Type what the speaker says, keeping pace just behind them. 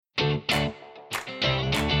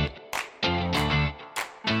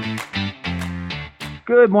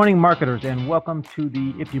Good morning, marketers, and welcome to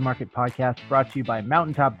the If You Market podcast brought to you by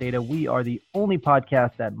Mountaintop Data. We are the only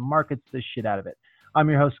podcast that markets the shit out of it. I'm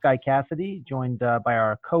your host, Sky Cassidy, joined by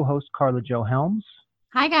our co-host, Carla Jo Helms.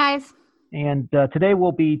 Hi, guys. And today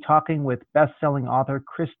we'll be talking with best-selling author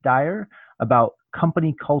Chris Dyer about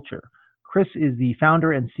company culture. Chris is the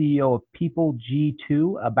founder and CEO of People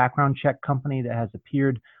G2, a background check company that has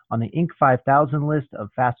appeared on the Inc. 5000 list of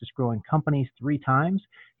fastest growing companies 3 times.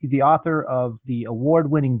 He's the author of the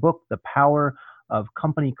award-winning book, The Power of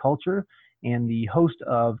Company Culture, and the host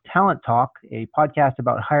of Talent Talk, a podcast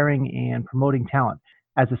about hiring and promoting talent.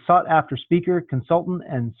 As a sought-after speaker, consultant,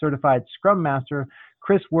 and certified Scrum Master,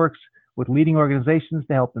 Chris works with leading organizations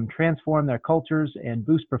to help them transform their cultures and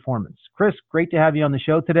boost performance. Chris, great to have you on the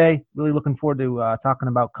show today. Really looking forward to talking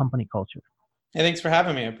about company culture. Hey, thanks for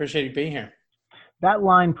having me. I appreciate you being here. That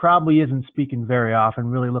line probably isn't speaking very often.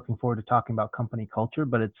 Really looking forward to talking about company culture,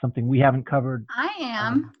 but it's something we haven't covered. I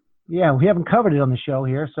am. Yeah, we haven't covered it on the show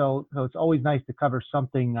here, so it's always nice to cover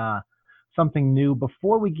something new.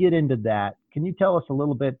 Before we get into that, can you tell us a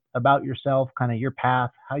little bit about yourself, kind of your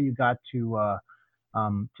path, how you got to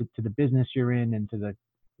the business you're in, and to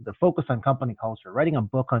the focus on company culture? Writing a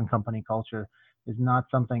book on company culture is not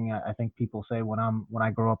something I think people say when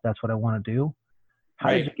I grow up, that's what I want to do.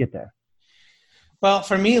 How did you get there? Well,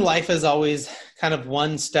 for me, life is always kind of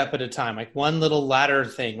one step at a time, like one little ladder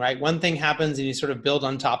thing, right? One thing happens and you sort of build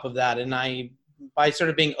on top of that. And by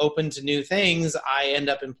sort of being open to new things, I end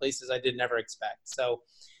up in places I did never expect. So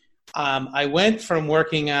I went from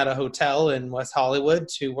working at a hotel in West Hollywood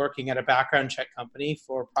to working at a background check company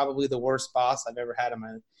for probably the worst boss I've ever had in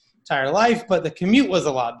my entire life, but the commute was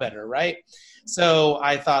a lot better, right? So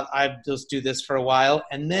I thought I'd just do this for a while.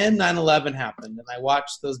 And then 9/11 happened and I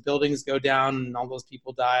watched those buildings go down and all those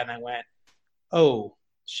people die. And I went, oh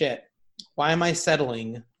shit, why am I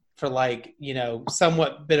settling for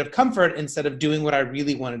somewhat bit of comfort instead of doing what I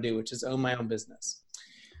really want to do, which is own my own business.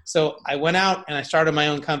 So I went out and I started my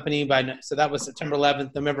own company so that was September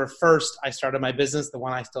 11th. November 1st, I started my business, the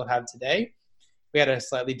one I still have today. We had a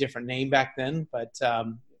slightly different name back then, but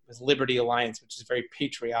it was Liberty Alliance, which is very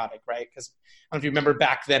patriotic, right? Because I don't know if you remember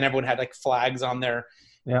back then, everyone had like flags on their,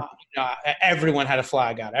 everyone had a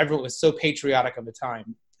flag out. Everyone was so patriotic of the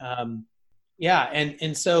time.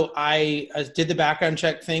 And so I did the background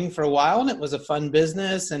check thing for a while, and it was a fun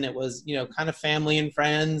business, and it was, kind of family and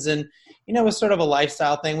friends, and, it was sort of a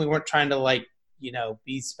lifestyle thing. We weren't trying to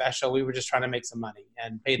be special. We were just trying to make some money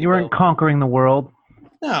and pay the bill. You weren't conquering the world.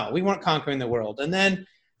 No, we weren't conquering the world. And then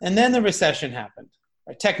the recession happened.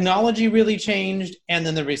 Right? Technology really changed, and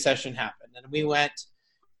then the recession happened. And we went,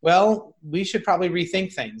 well, we should probably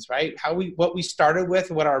rethink things, right? What we started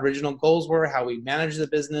with, what our original goals were, how we managed the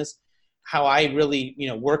business, how I really,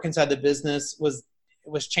 work inside the business was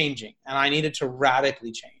changing, and I needed to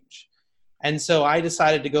radically change. And so I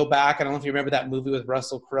decided to go back. I don't know if you remember that movie with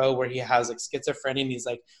Russell Crowe where he has like schizophrenia and he's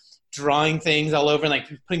like drawing things all over and like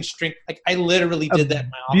putting string. Like I literally did that in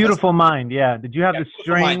my office. Beautiful Mind. Yeah. Did you have the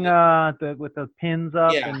string with the pins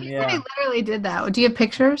up? Yeah. I literally did that. Do you have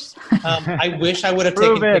pictures? I wish I would have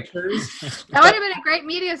taken pictures. That would have been a great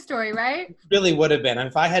media story, right? It really would have been.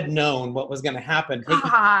 If I had known what was going to happen,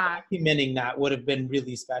 documenting that would have been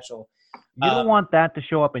really special. You don't want that to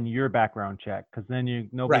show up in your background check, because then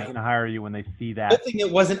nobody's going to hire you when they see that. Good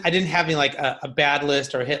thing I didn't have any like a bad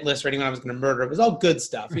list or a hit list or anyone I was going to murder. It was all good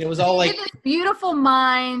stuff. It was all like this beautiful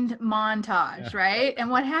mind montage, right? And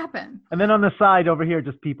what happened? And then on the side over here,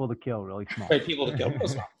 just people to kill, really small. Right, people to kill, real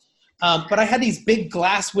small. But I had these big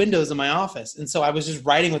glass windows in my office, and so I was just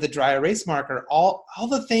writing with a dry erase marker all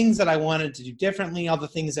the things that I wanted to do differently, all the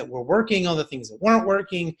things that were working, all the things that weren't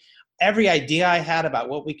working. Every idea I had about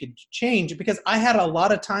what we could change, because I had a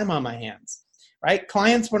lot of time on my hands, right?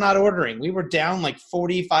 Clients were not ordering. We were down like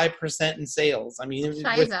 45% in sales. I mean, it was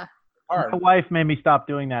hard. My wife made me stop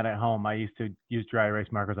doing that at home. I used to use dry erase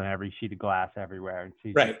markers on every sheet of glass everywhere.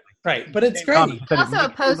 And right. But it's great. It's also a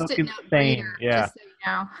Post-it note reader, just so you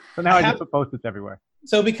know. So now I just put Post-its everywhere.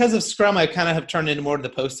 So because of Scrum, I kind of have turned into more of the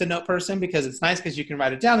Post-it note person, because it's nice because you can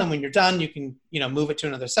write it down, and when you're done, you can, move it to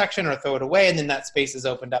another section or throw it away, and then that space is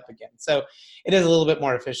opened up again. So it is a little bit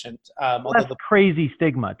more efficient. Less crazy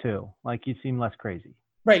stigma too. Like you seem less crazy.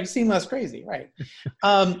 Right. You seem less crazy. Right.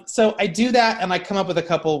 So I do that, and I come up with a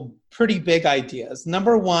couple pretty big ideas.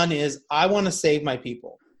 Number one is I want to save my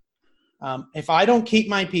people. If I don't keep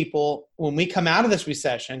my people, when we come out of this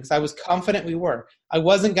recession, because I was confident I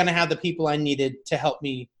wasn't going to have the people I needed to help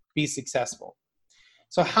me be successful.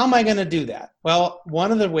 So how am I going to do that? Well,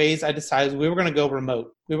 one of the ways I decided we were going to go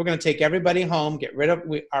remote. We were going to take everybody home, get rid of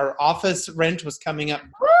our office rent was coming up.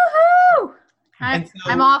 Woohoo!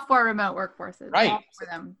 I'm all for remote workforces. Right. All for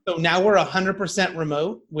them. So now we're 100%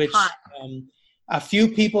 remote, which a few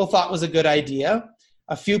people thought was a good idea.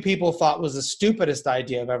 A few people thought was the stupidest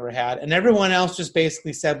idea I've ever had. And everyone else just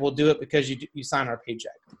basically said, we'll do it because you sign our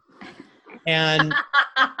paycheck. And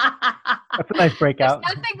that's a nice breakout.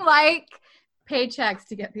 There's nothing like paychecks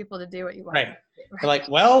to get people to do what you want. Right. They're like,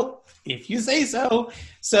 well, if you say so.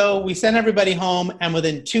 So we sent everybody home, and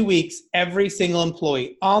within 2 weeks, every single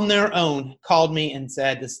employee on their own called me and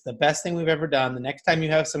said, this is the best thing we've ever done. The next time you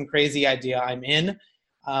have some crazy idea, I'm in.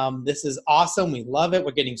 This is awesome. We love it.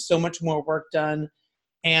 We're getting so much more work done.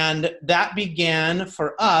 And that began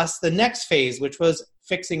for us the next phase, which was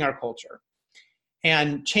fixing our culture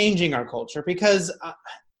and changing our culture, because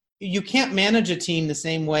you can't manage a team the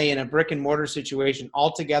same way in a brick and mortar situation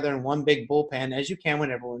all together in one big bullpen as you can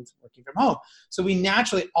when everyone's working from home. So we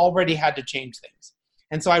naturally already had to change things.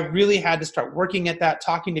 And so I really had to start working at that,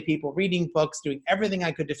 talking to people, reading books, doing everything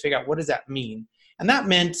I could to figure out what does that mean. And that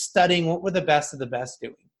meant studying what were the best of the best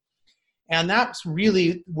doing. And that's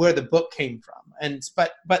really where the book came from.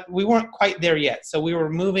 But we weren't quite there yet. So we were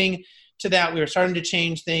moving to that. We were starting to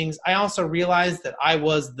change things. I also realized that I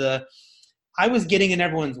was getting in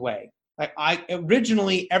everyone's way. Like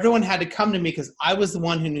originally, everyone had to come to me because I was the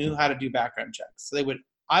one who knew how to do background checks. So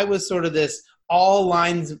I was sort of this, all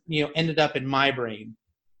lines, ended up in my brain.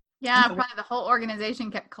 Yeah, probably the whole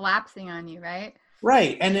organization kept collapsing on you, right?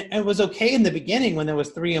 Right. And it was okay in the beginning when there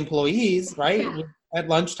was 3 employees, right? Yeah. At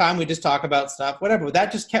lunchtime, we just talk about stuff, whatever. But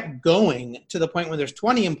that just kept going to the point where there's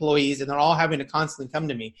 20 employees and they're all having to constantly come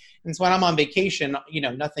to me. And so when I'm on vacation,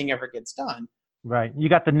 nothing ever gets done. Right. You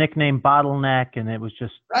got the nickname bottleneck, and it was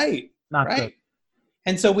just not good.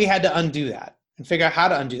 And so we had to undo that and figure out how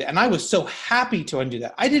to undo that. And I was so happy to undo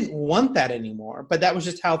that. I didn't want that anymore, but that was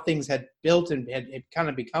just how things had built and had kind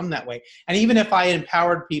of become that way. And even if I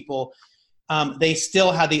empowered people, they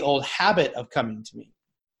still had the old habit of coming to me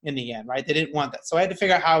in the end, right? They didn't want that. So I had to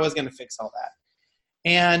figure out how I was going to fix all that.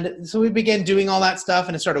 And so we began doing all that stuff,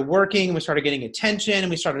 and it started working, and we started getting attention, and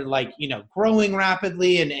we started growing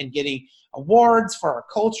rapidly and getting awards for our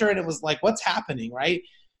culture. And it was like, what's happening, right?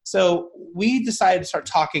 So we decided to start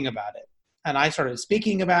talking about it. And I started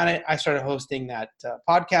speaking about it. I started hosting that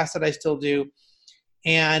podcast that I still do.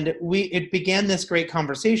 And it began this great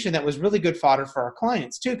conversation that was really good fodder for our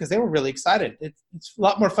clients too, because they were really excited. It's a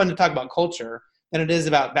lot more fun to talk about culture than it is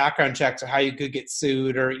about background checks or how you could get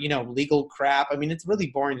sued or, legal crap. I mean, it's really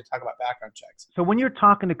boring to talk about background checks. So when you're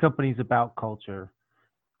talking to companies about culture,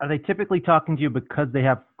 are they typically talking to you because they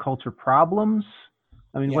have culture problems?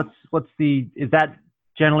 I mean, is that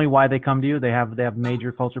generally why they come to you? They have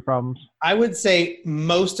major culture problems? I would say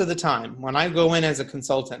most of the time when I go in as a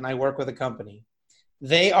consultant and I work with a company,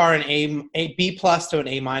 they are a B+ to an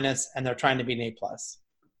A-, and they're trying to be an A+.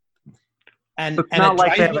 And it's not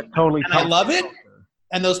like they have a totally. And I love it.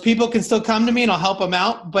 And those people can still come to me, and I'll help them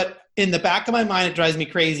out. But in the back of my mind, it drives me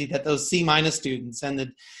crazy that those C- students and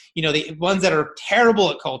the ones that are terrible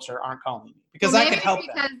at culture aren't calling me, because I can help them.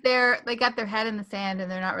 Because they got their head in the sand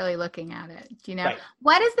and they're not really looking at it. Right.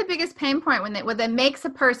 What is the biggest pain point when that makes a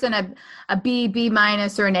person a B-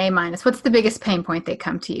 or an A-? What's the biggest pain point they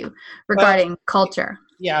come to you regarding culture?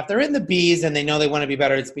 Yeah, if they're in the Bs and they know they want to be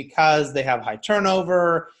better, it's because they have high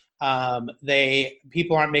turnover.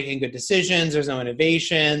 People aren't making good decisions. There's no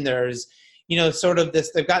innovation. There's, sort of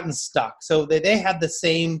this, they've gotten stuck. So they had the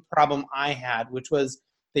same problem I had, which was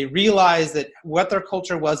they realized that what their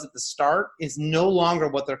culture was at the start is no longer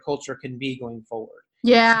what their culture can be going forward.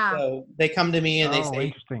 Yeah. So they come to me and they say,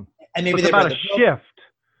 interesting. And maybe they read a shift.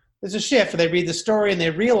 There's a shift. They read the story and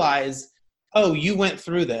they realize, oh, you went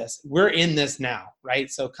through this. We're in this now, right?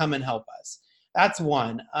 So come and help us. That's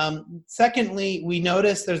one. Secondly, we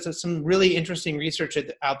noticed there's some really interesting research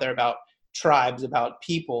out there about tribes, about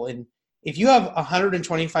people. And if you have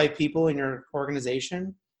 125 people in your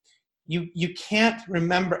organization, you can't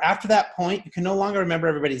remember, after that point, you can no longer remember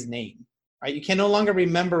everybody's name, right? You can no longer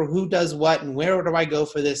remember who does what and where do I go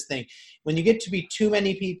for this thing. When you get to be too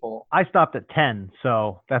many people. I stopped at 10,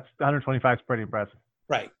 so that's 125 is pretty impressive.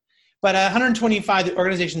 Right. But at 125, the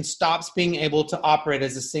organization stops being able to operate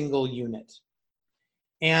as a single unit.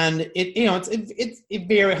 And it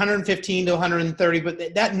varies 115 to 130,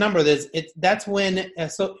 but that number that's when,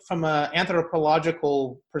 so from an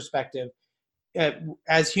anthropological perspective,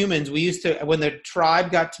 as humans, we used to, when the tribe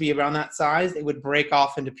got to be around that size, it would break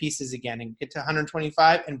off into pieces again and get to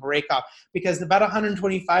 125 and break off, because about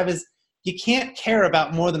 125 is, you can't care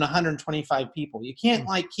about more than 125 people. You can't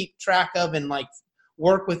keep track of and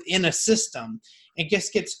work within a system. It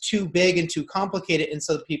just gets too big and too complicated, and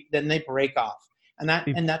so then they break off.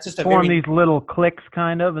 And that's just a form these little cliques,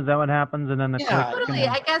 kind of. Is that what happens? And then the cliques. Totally.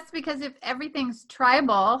 I guess because if everything's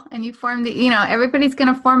tribal and you form everybody's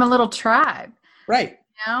going to form a little tribe. Right.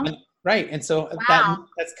 You know? Right. And so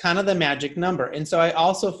that's kind of the magic number. And so I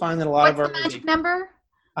also find that a lot What's of the organizations, magic number?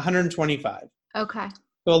 125. Okay.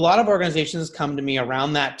 So a lot of organizations come to me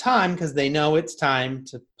around that time because they know it's time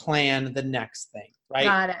to plan the next thing, right?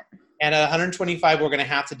 Got it. And at 125, we're going to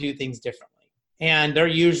have to do things differently. And they're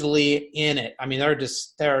usually in it. I mean,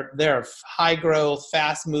 they're high growth,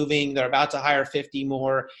 fast moving. They're about to hire 50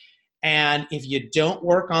 more. And if you don't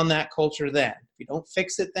work on that culture then, if you don't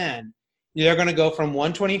fix it then, they're going to go from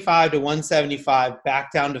 125 to 175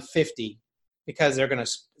 back down to 50 because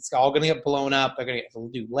it's all going to get blown up. They're going to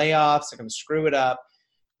do layoffs. They're going to screw it up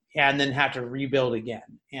and then have to rebuild again.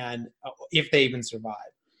 And if they even survive.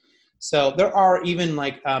 So there are even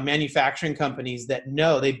manufacturing companies that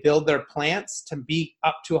know they build their plants to be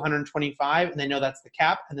up to 125 and they know that's the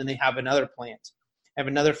cap. And then they have another plant, have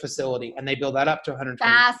another facility, and they build that up to 125.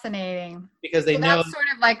 Fascinating. Because they know that's sort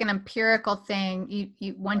of like an empirical thing.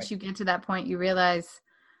 You once you get to that point, you realize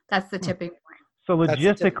that's the tipping point. So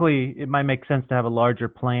logistically, it might make sense to have a larger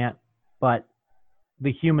plant, but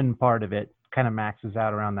the human part of it kind of maxes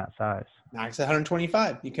out around that size. Max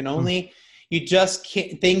 125. You can only, you just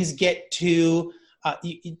can't, things get too,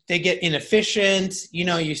 they get inefficient.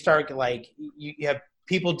 You start you have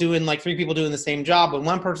people doing 3 people doing the same job and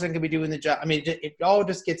one person could be doing the job. I mean, it all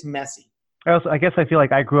just gets messy. I guess I feel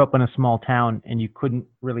like I grew up in a small town and you couldn't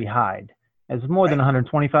really hide. As more than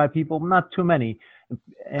 125 people, not too many.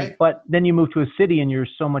 But then you move to a city and you're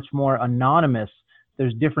so much more anonymous.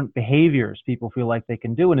 There's different behaviors people feel like they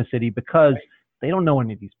can do in a city because they don't know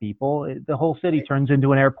any of these people. The whole city turns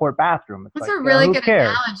into an airport bathroom. That's a really good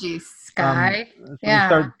analogy, Sky.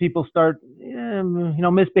 People start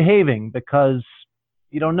misbehaving because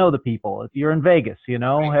you don't know the people. If you're in Vegas,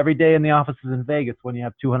 every day in the office is in Vegas when you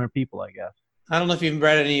have 200 people, I guess. I don't know if you've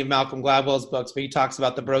read any of Malcolm Gladwell's books, but he talks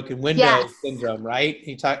about the broken window syndrome, right?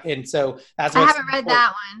 And so that's what I haven't read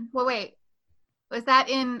that one. Well, wait, was that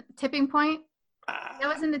in Tipping Point?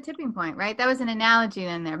 That was in the Tipping Point, right? That was an analogy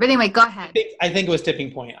in there. But anyway, go ahead. I think it was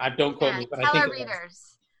Tipping Point. Don't quote me, but I think tell our it readers.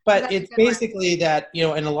 was. But it's basically that,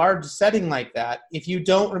 in a large setting like that, if you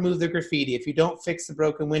don't remove the graffiti, if you don't fix the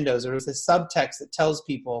broken windows, there's a subtext that tells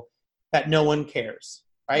people that no one cares,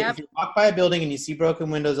 right? Yep. If you walk by a building and you see broken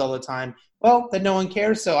windows all the time, well, then no one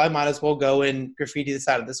cares, so I might as well go and graffiti the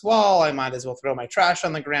side of this wall. I might as well throw my trash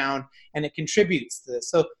on the ground, and it contributes to this.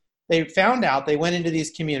 So they found out, they went into these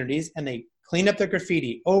communities, and they cleaned up their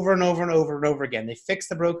graffiti over and over and over and over again. They fixed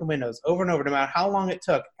the broken windows over and over, no matter how long it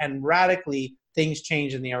took, and radically things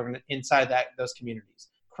changed inside those communities.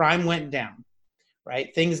 Crime went down,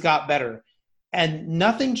 right? Things got better, and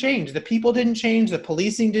nothing changed. The people didn't change. The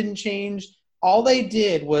policing didn't change. All they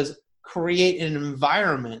did was create an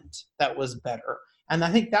environment that was better. And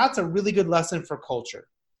I think that's a really good lesson for culture.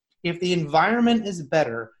 If the environment is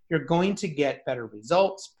better, you're going to get better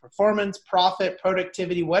results, performance, profit,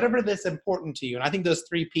 productivity, whatever that's important to you. And I think those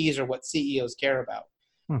 3 Ps are what CEOs care about.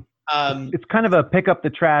 It's kind of a pick up the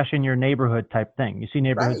trash in your neighborhood type thing. You see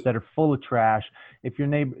neighborhoods that are full of trash. If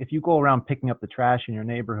you go around picking up the trash in your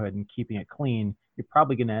neighborhood and keeping it clean, you're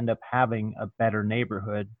probably going to end up having a better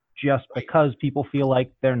neighborhood just because people feel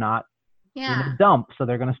like they're not in a dump, so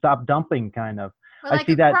they're going to stop dumping, kind of. Well, I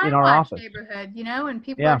see that in our office. Neighborhood, and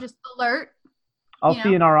people are just alert. I'll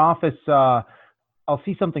see in our office, I'll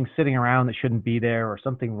see something sitting around that shouldn't be there or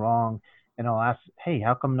something wrong, and I'll ask, hey,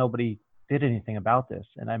 how come nobody did anything about this?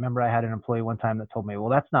 And I remember I had an employee one time that told me, well,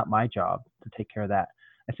 that's not my job to take care of that.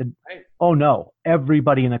 I said, oh no,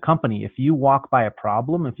 everybody in the company, if you walk by a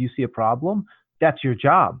problem, if you see a problem, that's your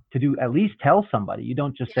job to do. At least tell somebody. You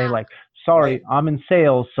don't just say sorry, I'm in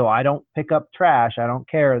sales, so I don't pick up trash. I don't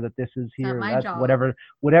care that this is here. That's job.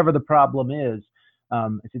 Whatever the problem is.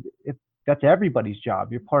 That's everybody's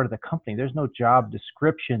job. You're part of the company. There's no job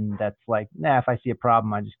description that's like, if I see a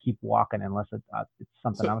problem, I just keep walking unless it's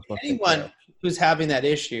something I'm supposed to do. Anyone who's having that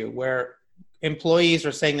issue where employees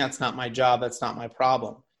are saying that's not my job, that's not my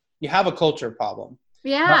problem, you have a culture problem.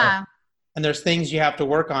 Yeah. And there's things you have to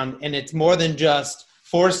work on, and it's more than just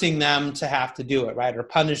forcing them to have to do it, right? Or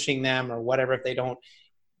punishing them or whatever if they don't,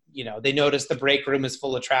 they notice the break room is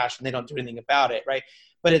full of trash and they don't do anything about it, right?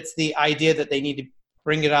 But it's the idea that they need to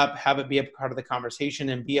bring it up, have it be a part of the conversation,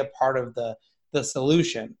 and be a part of the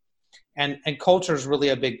solution. And culture is really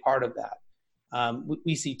a big part of that.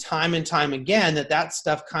 We see time and time again that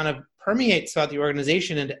stuff kind of permeates throughout the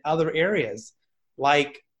organization into other areas,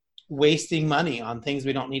 like wasting money on things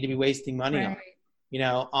we don't need to be wasting money on.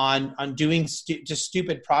 on doing just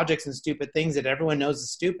stupid projects and stupid things that everyone knows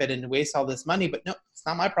is stupid and waste all this money. But no, it's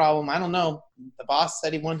not my problem. I don't know. The boss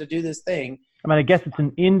said he wanted to do this thing. I mean, I guess it's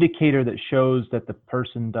an indicator that shows that the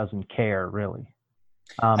person doesn't care, really.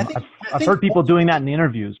 I've heard people doing that in the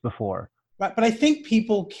interviews before. Right, but I think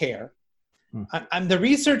people care. The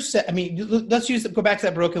research said, let's go back to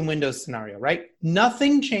that broken windows scenario, right?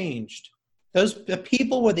 Nothing changed. The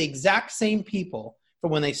people were the exact same people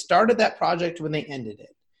from when they started that project to when they ended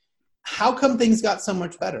it. How come things got so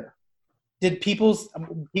much better? There was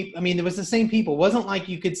the same people. It wasn't like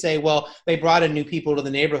you could say, well, they brought in new people to the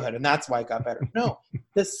neighborhood and that's why it got better. No,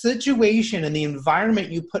 the situation and the environment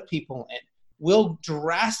you put people in will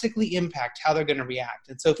drastically impact how they're going to react.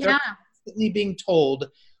 And so if they're constantly being told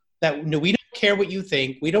that, no, we don't care what you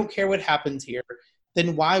think, we don't care what happens here,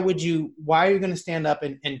 then why are you going to stand up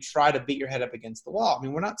and try to beat your head up against the wall? I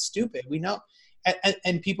mean, we're not stupid. We know.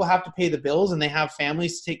 And people have to pay the bills and they have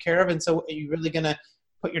families to take care of. And so are you really going to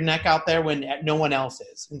put your neck out there when no one else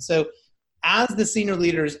is? And so as the senior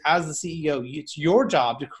leaders, as the CEO, it's your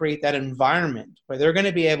job to create that environment where they're going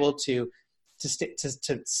to be able to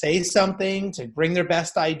say something, to bring their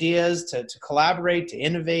best ideas, to collaborate, to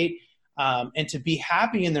innovate, and to be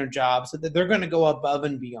happy in their job so that they're going to go above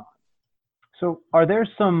and beyond. So are there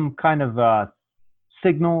some kind of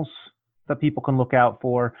signals that people can look out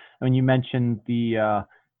for? I mean, you mentioned the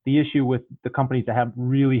issue with the companies that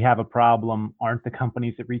really have a problem aren't the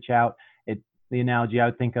companies that reach out. The analogy I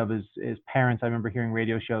would think of is parents. I remember hearing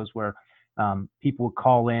radio shows where people would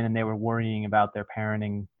call in and they were worrying about their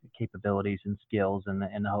parenting capabilities and skills, and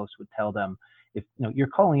the host would tell them, if you're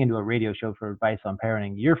calling into a radio show for advice on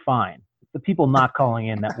parenting, you're fine. It's the people not calling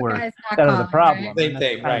in that are the problem. Right? Same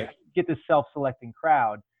thing, right? Get this self-selecting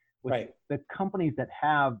crowd. With right. The companies that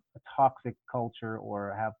have a toxic culture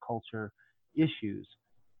or have culture issues,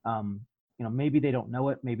 maybe they don't know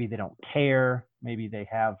it, maybe they don't care, maybe they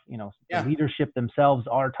have, the leadership themselves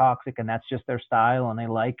are toxic and that's just their style and they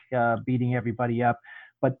like beating everybody up.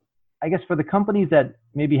 But I guess for the companies that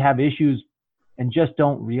maybe have issues and just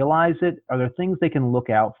don't realize it, are there things they can look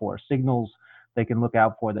out for, signals they can look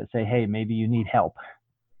out for that say, hey, maybe you need help?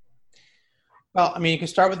 Well, you can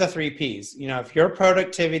start with the 3 Ps. If your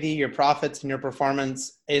productivity, your profits, and your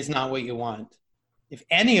performance is not what you want, if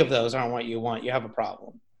any of those aren't what you want, you have a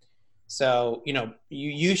problem. So,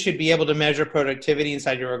 you should be able to measure productivity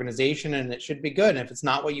inside your organization and it should be good. And if it's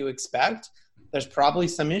not what you expect, there's probably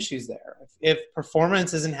some issues there. If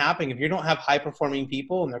performance isn't happening, if you don't have high performing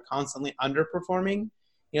people and they're constantly underperforming,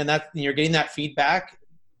 you're getting that feedback.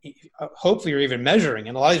 Hopefully you're even measuring,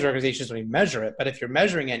 and a lot of these organizations don't even measure it, but if you're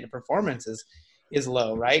measuring it and the performance is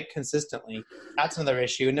low, right, consistently, that's another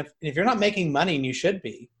issue. And if you're not making money, and you should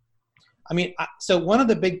be, so one of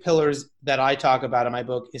the big pillars that I talk about in my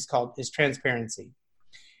book is transparency.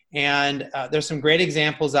 And there's some great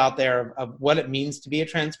examples out there of what it means to be a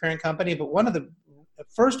transparent company. But one of the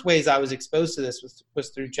first ways I was exposed to this was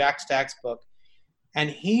through Jack Stack's book.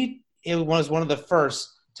 And it was one of the first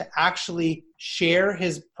to actually share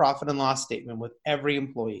his profit and loss statement with every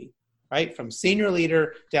employee, right? From senior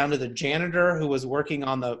leader down to the janitor who was working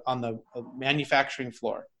on the manufacturing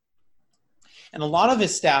floor. And a lot of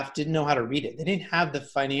his staff didn't know how to read it. They didn't have the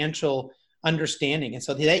financial understanding. And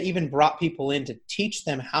so they even brought people in to teach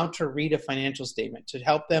them how to read a financial statement, to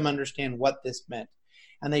help them understand what this meant.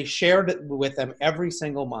 And they shared it with them every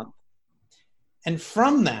single month. And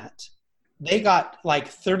from that, they got like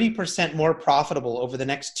 30% more profitable over the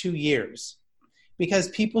next 2 years because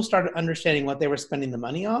people started understanding what they were spending the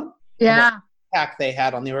money on, what impact they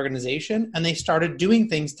had on the organization, and they started doing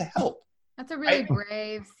things to help. That's a really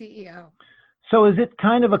brave CEO. So is it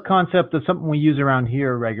kind of a concept of something we use around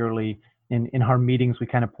here regularly in our meetings? We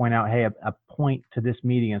kind of point out, hey, a point to this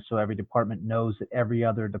meeting is so every department knows that every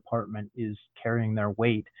other department is carrying their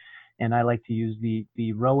weight. And I like to use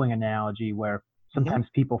the rowing analogy where sometimes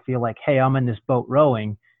people feel like, hey, I'm in this boat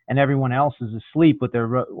rowing and everyone else is asleep with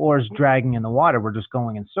their oars dragging in the water. We're just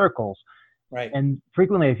going in circles. Right. And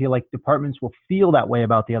frequently I feel like departments will feel that way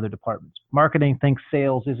about the other departments. Marketing thinks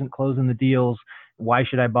sales isn't closing the deals. Why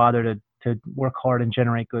should I bother to work hard and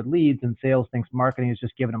generate good leads? And sales thinks marketing is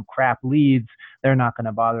just giving them crap leads. They're not going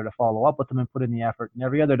to bother to follow up with them and put in the effort. And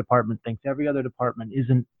every other department thinks every other department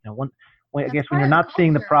isn't, I guess when you're not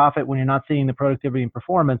seeing the profit, when you're not seeing the productivity and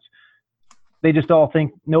performance, they just all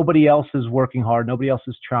think nobody else is working hard. Nobody else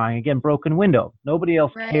is trying. Again, broken window. Nobody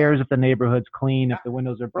else cares if the neighborhood's clean. If the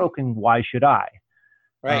windows are broken, why should I?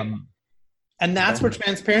 Right. And that's where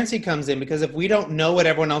transparency comes in, because if we don't know what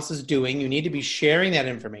everyone else is doing, you need to be sharing that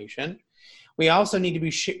information. We also need to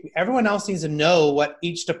be, everyone else needs to know what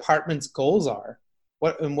each department's goals are.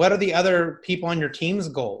 what are the other people on your team's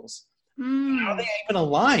goals? How are they even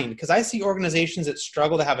aligned? Because I see organizations that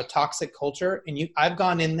struggle to have a toxic culture, and I've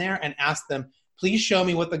gone in there and asked them, please show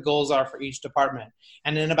me what the goals are for each department.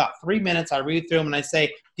 And in about 3 minutes, I read through them and I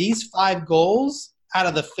say, these 5 goals out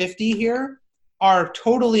of the 50 here are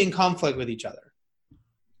totally in conflict with each other.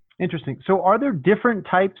 Interesting. So are there different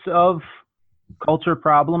types of culture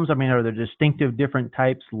problems? I mean, are there distinctive different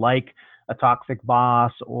types, like a toxic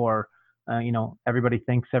boss, or, everybody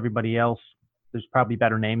thinks everybody else, there's probably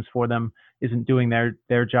better names for them, isn't doing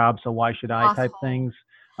their job, so why should I type things?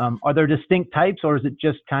 Are there distinct types, or is it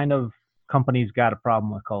just kind of companies got a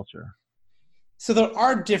problem with culture? So there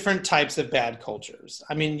are different types of bad cultures.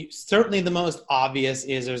 I mean, certainly the most obvious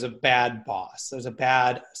is there's a bad boss. There's a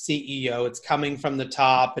bad CEO. It's coming from the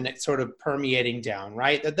top and it's sort of permeating down,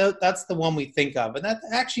 right? That's the one we think of. And that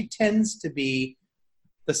actually tends to be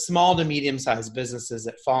the small to medium-sized businesses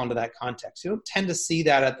that fall into that context. You don't tend to see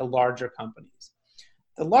that at the larger companies.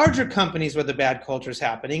 The larger companies where the bad culture is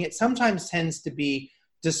happening, it sometimes tends to be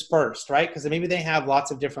dispersed, right? Because maybe they have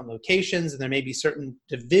lots of different locations and there may be certain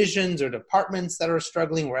divisions or departments that are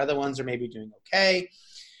struggling where other ones are maybe doing okay.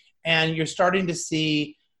 And you're starting to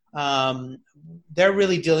see they're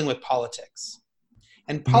really dealing with politics.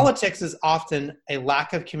 And politics is often a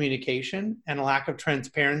lack of communication and a lack of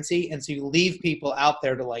transparency. And so you leave people out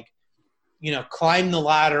there to climb the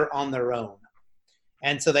ladder on their own.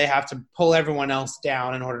 And so they have to pull everyone else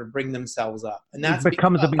down in order to bring themselves up. And that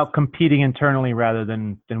becomes about competing internally rather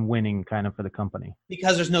than winning kind of for the company.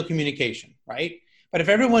 Because there's no communication, right? But if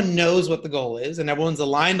everyone knows what the goal is and everyone's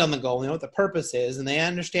aligned on the goal, they know what the purpose is, and they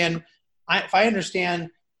understand, if I understand,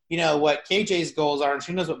 what KJ's goals are and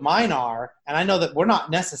she knows what mine are, and I know that we're not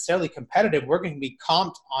necessarily competitive, we're going to be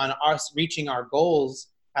comped on us reaching our goals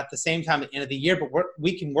at the same time at the end of the year, but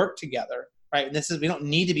we can work together. Right. And we don't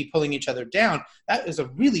need to be pulling each other down. That is a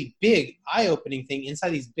really big eye-opening thing inside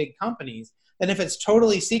these big companies. And if it's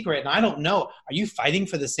totally secret and I don't know, are you fighting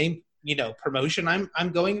for the same, promotion I'm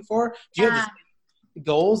going for? Do you have the same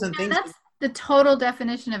goals and things? That's the total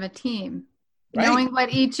definition of a team. Right? Knowing what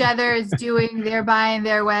each other is doing, thereby and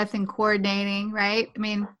therewith, and coordinating, right? I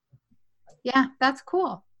mean, yeah, that's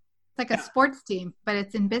cool. It's like a sports team, but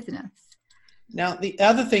it's in business. Now, the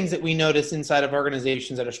other things that we notice inside of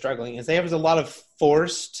organizations that are struggling is there's a lot of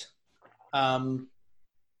forced, part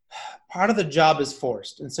of the job is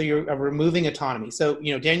forced. And so you're removing autonomy. So,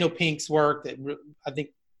 Daniel Pink's work, I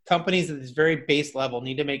think companies at this very base level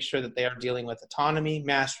need to make sure that they are dealing with autonomy,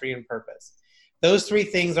 mastery, and purpose. Those 3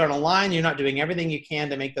 things aren't aligned. You're not doing everything you can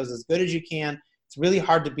to make those as good as you can. It's really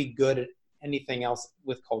hard to be good at anything else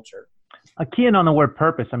with culture. A key in on the word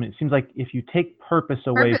purpose. I mean, it seems like if you take purpose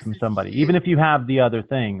away from somebody, even if you have the other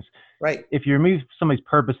things, right? If you remove somebody's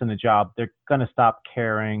purpose in the job, they're going to stop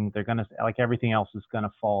caring. They're going to, like, everything else is going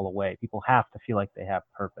to fall away. People have to feel like they have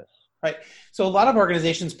purpose. Right. So a lot of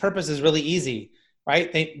organizations' purpose is really easy,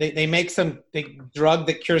 right? They make some big drug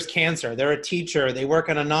that cures cancer. They're a teacher. They work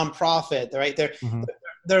in a nonprofit. Right.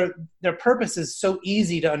 Their purpose is so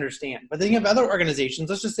easy to understand. But then you have other organizations.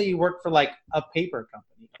 Let's just say you work for like a paper company.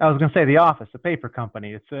 I was going to say The Office, a paper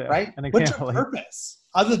company. It's right. An What's example. your purpose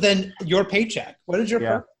other than your paycheck? What is your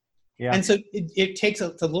purpose? Yeah. And so it takes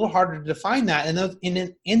it's a little harder to define that.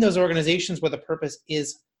 And in those organizations where the purpose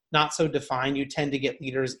is not so defined, you tend to get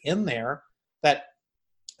leaders in there that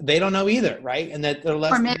they don't know either, right? And that they're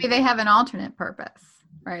less. Or maybe they have an alternate purpose,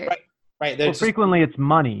 right? Right. Well, frequently it's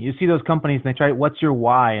money. You see those companies and they try, what's your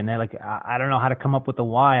why? And they're like, I don't know how to come up with a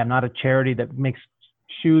why. I'm not a charity that makes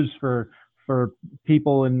shoes for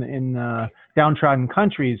people in downtrodden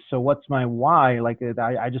countries. So what's my why? Like,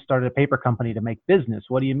 I just started a paper company to make business.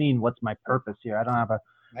 What do you mean? What's my purpose here? I don't have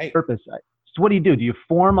a purpose. So what do? Do you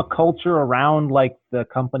form a culture around like the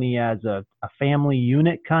company as a family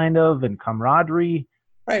unit kind of, and camaraderie?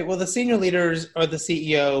 Right. Well, the senior leaders or the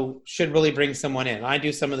CEO should really bring someone in. I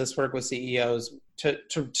do some of this work with CEOs to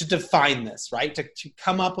define this, right? To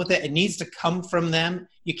come up with it. It needs to come from them.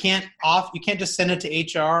 You can't just send it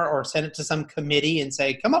to HR or send it to some committee and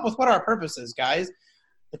say, come up with what our purpose is, guys.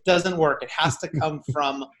 It doesn't work. It has to come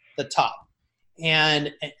from the top.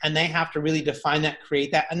 And they have to really define that,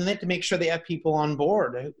 create that, and then they have to make sure they have people on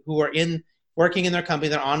board who are working in their company,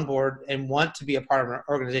 they're on board and want to be a part of an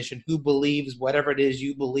organization who believes whatever it is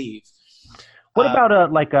you believe. What about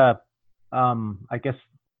I guess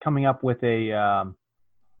coming up with a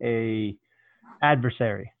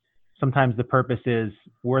adversary? Sometimes the purpose is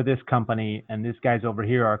we're this company and this guy's over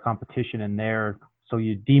here, our competition, and so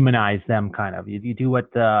you demonize them kind of. You do what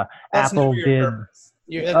Apple did.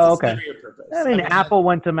 That's okay. never your purpose. I mean, Apple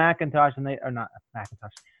went to Macintosh and not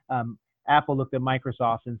Macintosh. Apple looked at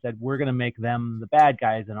Microsoft and said, we're going to make them the bad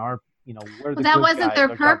guys, and we're the that good wasn't guys. their Our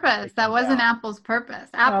job is to purpose. take That them wasn't down. Apple's purpose.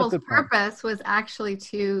 Apple's good point. purpose was actually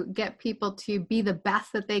to get people to be the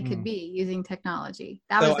best that they could be using technology.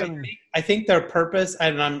 That was I think their purpose,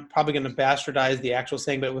 and I'm probably going to bastardize the actual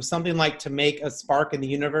saying, but it was something like to make a spark in the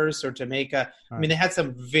universe, or to make I mean, they had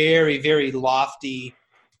some very, very lofty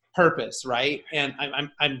purpose, right? And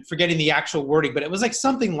I'm forgetting the actual wording, but it was like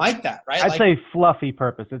something like that, right? I'd say fluffy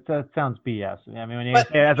purpose. That sounds BS. I mean, when you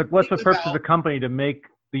say, what's the purpose of the company? To make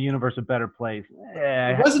the universe a better place.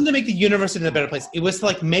 It wasn't to make the universe in a better place. It was to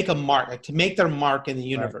like make a mark, like to make their mark in the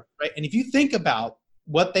universe, right? And if you think about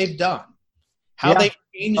what they've done, how they've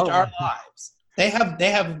changed our lives, they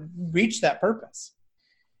have reached that purpose.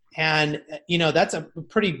 And that's a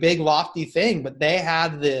pretty big, lofty thing. But they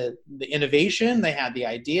had the innovation, they had the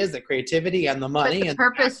ideas, the creativity, and the money. But the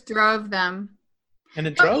purpose drove them. And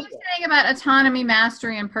it drove them. You were saying about autonomy,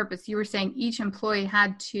 mastery, and purpose. You were saying each employee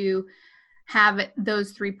had to have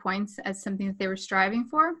those 3 points as something that they were striving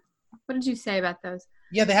for. What did you say about those?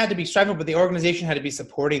 Yeah, they had to be striving, but the organization had to be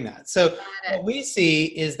supporting that. So what we see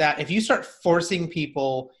is that if you start forcing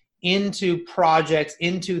people into projects,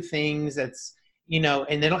 into things that's,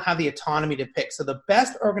 and they don't have the autonomy to pick. So the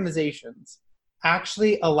best organizations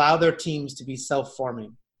actually allow their teams to be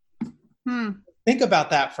self-forming. Think about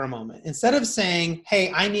that for a moment. Instead of saying,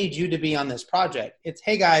 hey, I need you to be on this project, it's,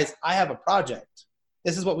 hey guys, I have a project.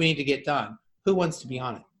 This is what we need to get done. Who wants to be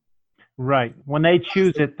on it? Right. When they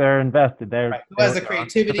choose it, they're invested. Who has the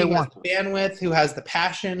creativity, who has the bandwidth, who has the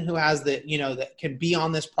passion, who has the, that can be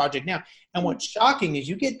on this project now. And what's shocking is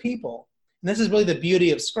you get people, and this is really the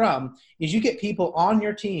beauty of Scrum, is you get people on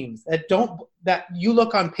your teams that you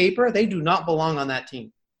look on paper, they do not belong on that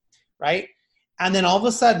team, right? And then all of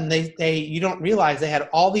a sudden, you don't realize they had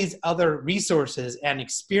all these other resources and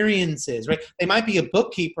experiences, right? They might be a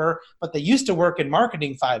bookkeeper, but they used to work in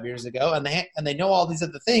marketing 5 years ago, and they know all these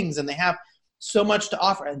other things, and they have so much to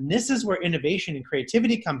offer. And this is where innovation and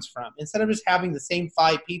creativity comes from. Instead of just having the same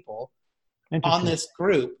 5 people on this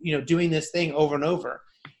group, doing this thing over and over.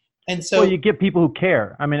 And so, you get people who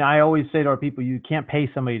care. I mean, I always say to our people, you can't pay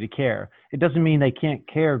somebody to care. It doesn't mean they can't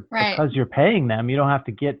care because you're paying them. You don't have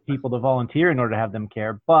to get people to volunteer in order to have them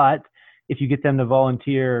care. But if you get them to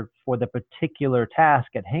volunteer for the particular task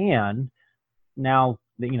at hand, now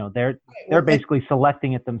they're basically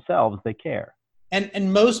selecting it themselves. They care.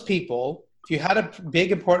 And most people, if you had a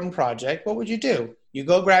big important project, what would you do? You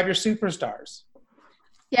go grab your superstars.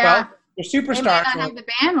 Yeah. Well, your superstars they might not have the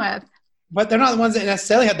bandwidth. But they're not the ones that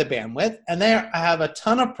necessarily have the bandwidth, and they have a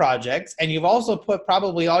ton of projects, and you've also put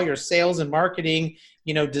probably all your sales and marketing,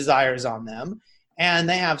 desires on them, and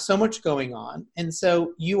they have so much going on. And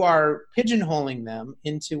so you are pigeonholing them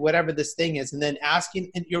into whatever this thing is, and then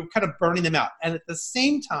asking, and you're kind of burning them out. And at the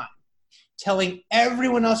same time, telling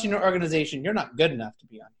everyone else in your organization, you're not good enough to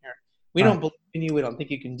be on here. We don't believe in you. We don't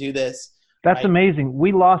think you can do this. That's amazing.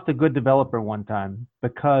 We lost a good developer one time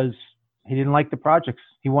because he didn't like the projects.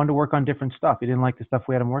 He wanted to work on different stuff. He didn't like the stuff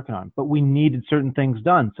we had him working on, but we needed certain things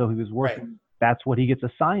done. So he was working. Right. That's what he gets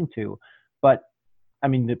assigned to. But I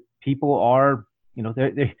mean, the people are,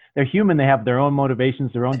 they're human. They have their own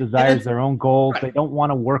motivations, their own desires, their own goals. Right. They don't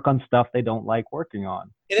want to work on stuff they don't like working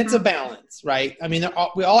on. And it's a balance, right? I mean,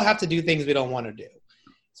 we all have to do things we don't want to do.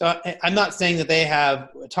 So I'm not saying that they have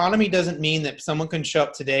autonomy. Doesn't mean that someone can show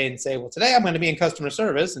up today and say, well, today I'm going to be in customer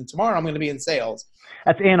service and tomorrow I'm going to be in sales.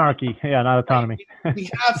 That's anarchy. Yeah, not autonomy. We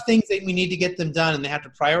have things that we need to get them done and they have to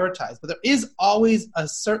prioritize. But there is always a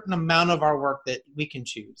certain amount of our work that we can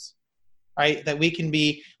choose, right? That we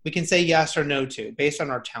can say yes or no to based on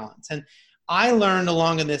our talents. And I learned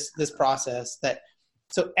along in this process that,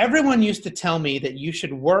 so everyone used to tell me that you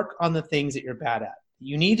should work on the things that you're bad at.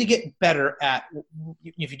 You need to get better at,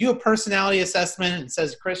 if you do a personality assessment and it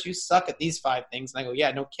says, Chris, you suck at these 5 things. And I go, yeah,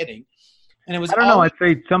 no kidding. And it was, I don't know. I'd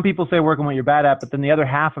say some people say work on what you're bad at, but then the other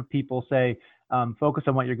half of people say, focus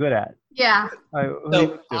on what you're good at. Yeah.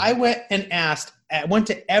 So I went and I went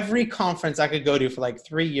to every conference I could go to for like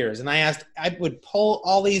 3 years. And I would pull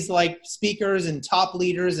all these like speakers and top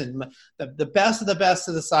leaders and the best of the best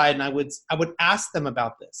to the side. And I would ask them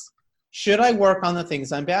about this. Should I work on the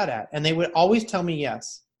things I'm bad at? And they would always tell me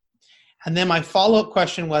yes. And then my follow-up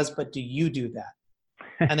question was, but do you do that?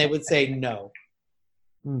 And they would say no.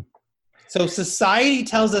 So society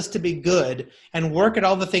tells us to be good and work at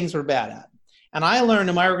all the things we're bad at. And I learned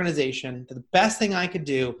in my organization that the best thing I could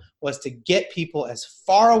do was to get people as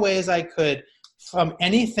far away as I could from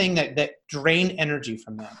anything that drained energy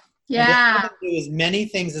from them. And just Yeah. let them do as many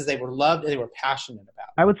things as they were loved and they were passionate about.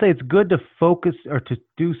 I would say it's good to focus or to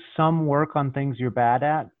do some work on things you're bad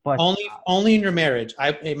at, but Only in your marriage.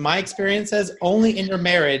 My experience says only in your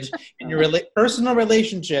marriage, in your personal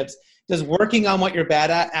relationships, does working on what you're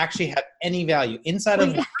bad at actually have any value inside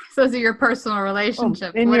of. Those are your personal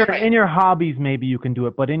relationships. In your hobbies, maybe you can do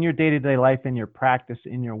it, but in your day-to-day life, in your practice,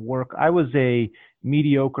 in your work. I was a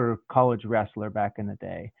mediocre college wrestler back in the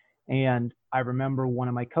day, and I remember one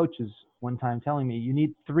of my coaches one time telling me, "You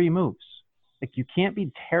need 3 moves. Like, you can't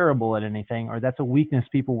be terrible at anything, or that's a weakness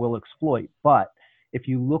people will exploit. But if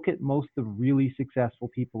you look at most of the really successful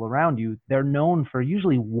people around you, they're known for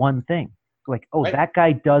usually one thing. Like, oh, Right. that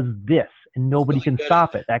guy does this and nobody Really can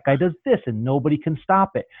stop it. That guy does this and nobody can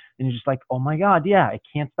stop it. And you're just like, oh my God, yeah, I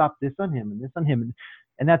can't stop this on him and this on him.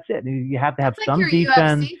 And that's it. You have to have It's some like your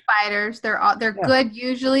defense. UFC fighters, they're good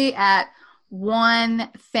usually at one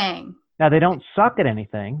thing. Now, they don't suck at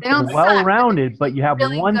anything. They don't They're well-rounded, suck, but you have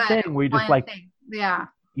really one good thing at where you're just one like, thing. Yeah.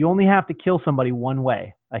 you only have to kill somebody one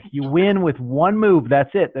way. Like, you win with one move.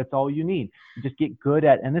 That's it. That's all you need. You just get good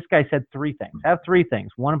at, and this guy said 3 things. Have 3 things.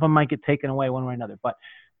 One of them might get taken away one way or another, but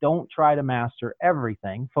don't try to master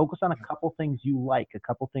everything. Focus on a couple things you like, a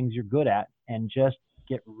couple things you're good at, and just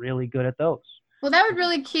get really good at those. Well, that would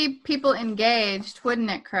really keep people engaged, wouldn't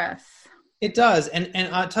it, Chris? It does.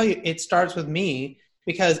 And I'll tell you, it starts with me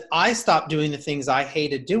because I stopped doing the things I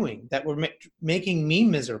hated doing that were making me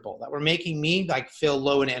miserable, that were making me like feel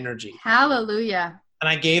low in energy. Hallelujah. And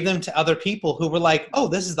I gave them to other people who were like, oh,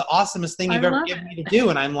 this is the awesomest thing you've ever given me to do.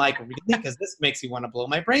 And I'm like, really? Because this makes me want to blow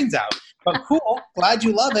my brains out. But cool. Glad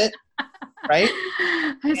you love it. Right?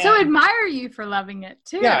 I so admire you for loving it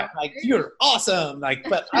too. Yeah. Like, you're awesome. Like,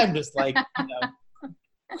 but I'm just like,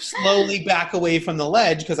 slowly back away from the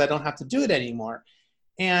ledge because I don't have to do it anymore.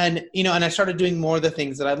 And, and I started doing more of the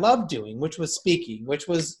things that I loved doing, which was speaking, which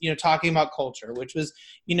was, talking about culture, which was,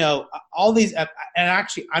 all these, and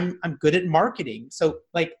actually I'm good at marketing. So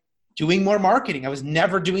like doing more marketing, I was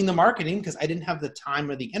never doing the marketing because I didn't have the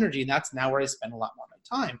time or the energy. And that's now where I spend a lot more of my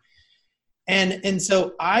time. And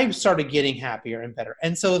so I started getting happier and better.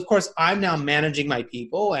 And so of course I'm now managing my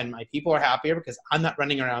people and my people are happier because I'm not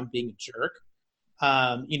running around being a jerk,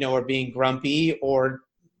 or being grumpy or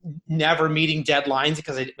never meeting deadlines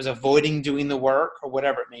because I was avoiding doing the work or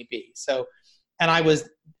whatever it may be. So, and I was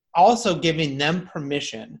also giving them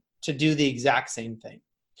permission to do the exact same thing.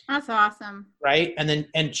 That's awesome. Right.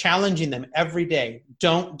 And challenging them every day.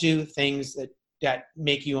 Don't do things that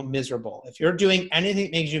make you miserable. If you're doing anything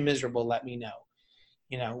that makes you miserable, let me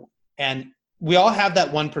know, and we all have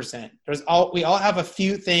that 1%. We all have a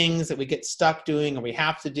few things that we get stuck doing or we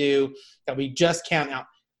have to do that we just can't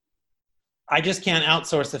I just can't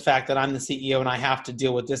outsource the fact that I'm the CEO and I have to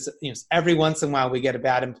deal with this. Every once in a while we get a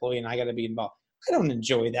bad employee and I got to be involved. I don't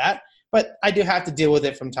enjoy that, but I do have to deal with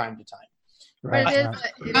it from time to time. Right. But it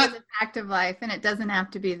is a fact of life, and it doesn't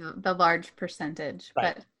have to be the large percentage.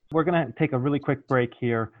 Right. But we're going to take a really quick break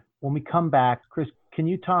here. When we come back, Chris, can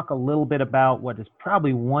you talk a little bit about what is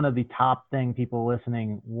probably one of the top things people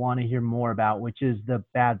listening want to hear more about, which is the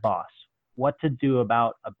bad boss? What to do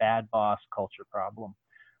about a bad boss culture problem?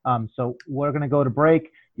 So we're going to go to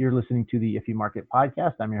break. You're listening to the If You Market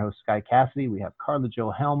podcast. I'm your host, Sky Cassidy. We have Carla Jo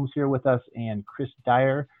Helms here with us and Chris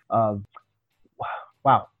Dyer of,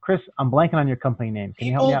 wow, Chris, I'm blanking on your company name. Can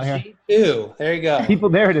you help me out here? People G2. There you go.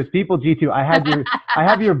 There it is. People G2. I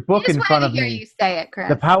have your book in front of me. I just wanted to hear you say it, Chris.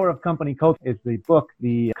 The Power of Company Culture is the book.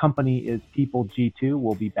 The company is People G2.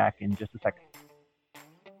 We'll be back in just a second.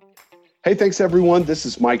 Hey, thanks everyone. This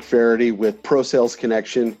is Mike Faraday with Pro Sales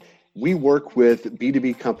Connection. We work with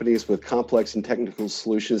B2B companies with complex and technical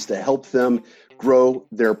solutions to help them grow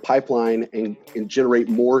their pipeline and generate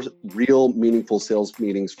more real, meaningful sales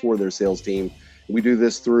meetings for their sales team. We do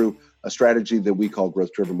this through a strategy that we call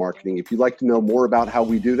growth-driven marketing. If you'd like to know more about how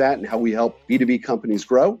we do that and how we help B2B companies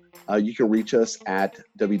grow, you can reach us at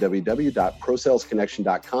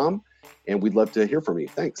www.prosalesconnection.com, and we'd love to hear from you.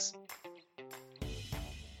 Thanks.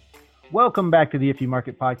 Welcome back to the If You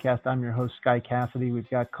Market podcast. I'm your host, Sky Cassidy. We've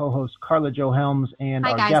got co-host Carla Jo Helms and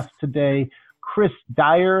our guest today, Chris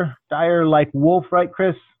Dyer. Dyer like wolf, right,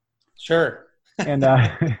 Chris? Sure. And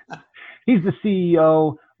he's the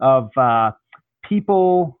CEO of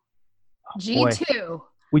People G2. Boy,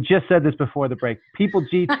 we just said this before the break. People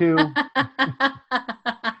G2.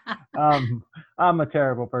 I'm a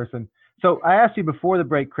terrible person. So I asked you before the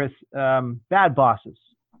break, Chris, bad bosses.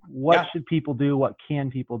 What should people do? What can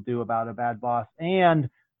people do about a bad boss? And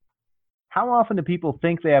how often do people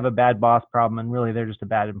think they have a bad boss problem and really they're just a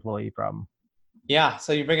bad employee problem? Yeah,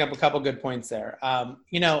 so you bring up a couple good points there.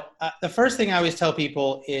 The first thing I always tell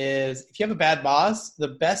people is if you have a bad boss, the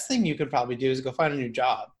best thing you could probably do is go find a new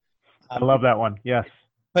job. I love that one. Yes.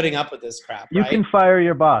 Putting up with this crap, You right? can fire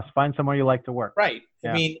your boss. Find somewhere you like to work. Right.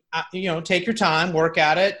 Yeah. I mean, take your time, work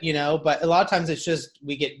at it, but a lot of times it's just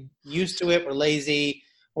we get used to it. We're lazy.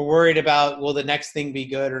 We're worried about, will the next thing be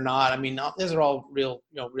good or not? I mean, those are all real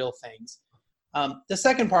things. The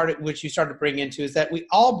second part, which you start to bring into, is that we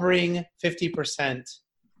all bring 50%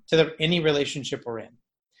 to any relationship we're in.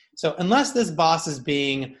 So unless this boss is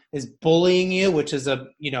bullying you, which is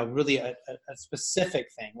really a specific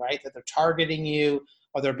thing, right? That they're targeting you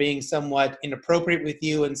or they're being somewhat inappropriate with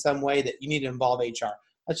you in some way that you need to involve HR.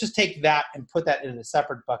 Let's just take that and put that in a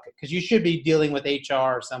separate bucket because you should be dealing with HR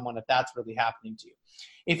or someone if that's really happening to you.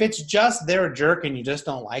 If it's just they're a jerk and you just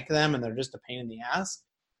don't like them and they're just a pain in the ass,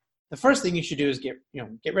 the first thing you should do is get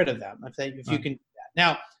rid of them if you can do that.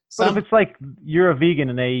 Now, but if it's like you're a vegan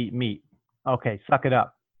and they eat meat, okay, suck it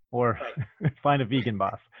up or find a vegan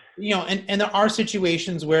boss. And there are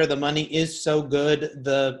situations where the money is so good,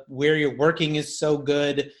 where you're working is so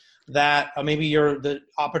good that maybe the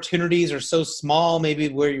opportunities are so small, maybe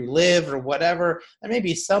where you live or whatever. There may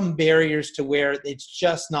be some barriers to where it's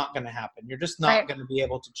just not going to happen. You're just not going to be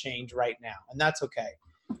able to change right now, and that's okay.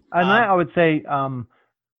 And I would say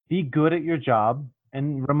be good at your job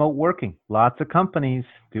and remote working. Lots of companies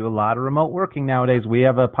do a lot of remote working nowadays. We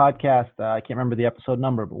have a podcast. I can't remember the episode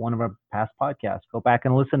number, but one of our past podcasts. Go back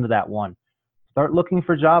and listen to that one. Start looking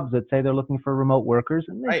for jobs that say they're looking for remote workers,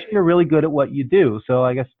 and you're really good at what you do. So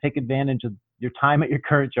I guess take advantage of your time at your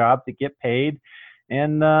current job to get paid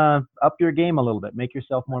and up your game a little bit. Make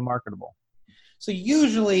yourself more marketable. So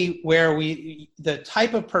usually the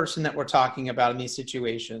type of person that we're talking about in these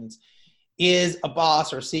situations is a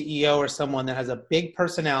boss or CEO or someone that has a big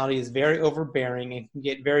personality, is very overbearing and can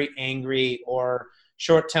get very angry or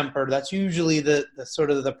short-tempered. That's usually the sort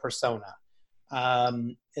of the persona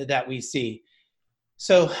that we see.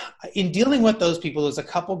 So in dealing with those people, there's a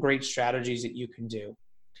couple great strategies that you can do.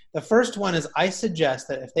 The first one is I suggest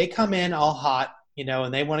that if they come in all hot,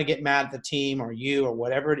 and they want to get mad at the team or you or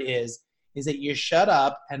whatever it is that you shut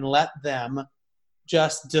up and let them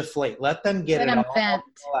just deflate. Let them get it all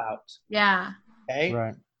out. Yeah. Okay.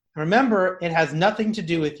 Right. Remember, it has nothing to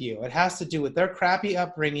do with you. It has to do with their crappy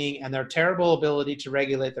upbringing and their terrible ability to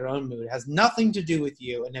regulate their own mood. It has nothing to do with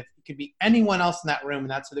you. And if it could be anyone else in that room, and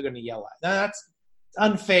that's who they're going to yell at. Now, that's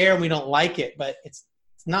unfair and we don't like it, but it's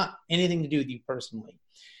not anything to do with you personally.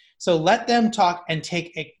 So let them talk and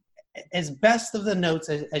take as best of the notes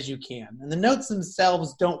as you can. And the notes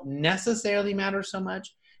themselves don't necessarily matter so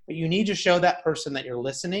much, but you need to show that person that you're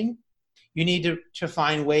listening. You need to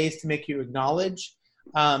find ways to make you acknowledge.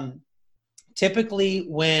 Typically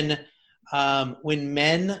when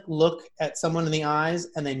men look at someone in the eyes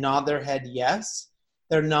and they nod their head yes,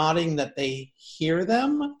 they're nodding that they hear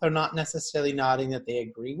them. They're not necessarily nodding that they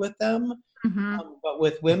agree with them. Mm-hmm. But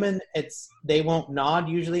with women, they won't nod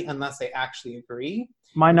usually unless they actually agree.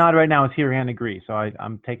 My nod right now is hear and agree. So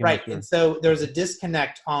I'm taking right. And so there's a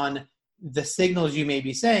disconnect on the signals you may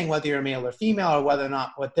be saying, whether you're male or female, or whether or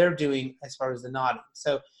not what they're doing as far as the nodding.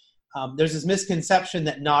 So there's this misconception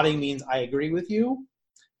that nodding means I agree with you.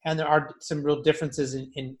 And there are some real differences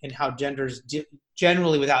in how genders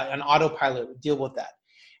generally without an autopilot deal with that.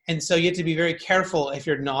 And so you have to be very careful if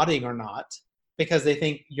you're nodding or not, because they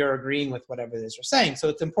think you're agreeing with whatever it is you're saying. So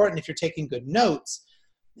it's important if you're taking good notes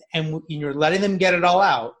and you're letting them get it all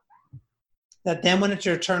out, that then when it's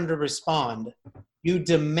your turn to respond, you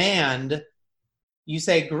demand, you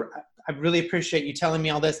say, I really appreciate you telling me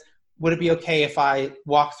all this. Would it be okay if I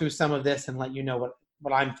walk through some of this and let you know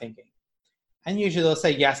what I'm thinking? And usually they'll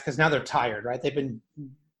say yes, because now they're tired, right? They've been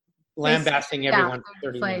lambasting everyone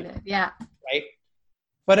for 30 minutes. Yeah. Right?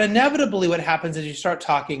 But inevitably what happens is you start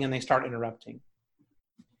talking and they start interrupting.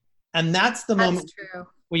 And that's the moment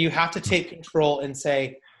where you have to take control and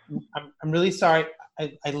say, I'm really sorry.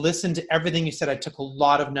 I listened to everything you said. I took a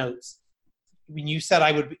lot of notes. When you said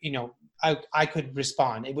I would, I could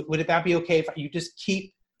respond. Would that be okay if you just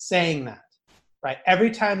keep saying that, right?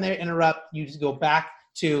 Every time they interrupt, you just go back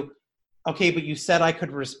to, okay, but you said I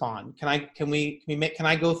could respond. Can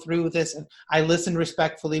I go through with this? And I listened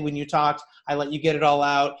respectfully when you talked. I let you get it all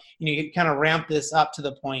out. You kind of ramp this up to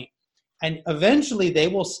the point. And eventually they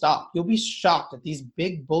will stop. You'll be shocked at these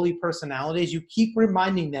big bully personalities. You keep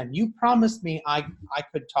reminding them, you promised me I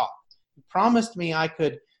could talk. You promised me I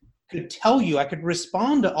could tell you, I could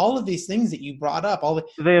respond to all of these things that you brought up.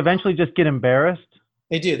 Do they eventually just get embarrassed?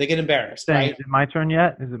 They do. They get embarrassed, Saying, right? is it my turn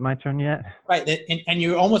yet? Is it my turn yet? Right. And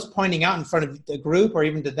you're almost pointing out in front of the group or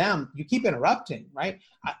even to them, you keep interrupting, right?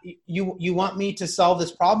 You want me to solve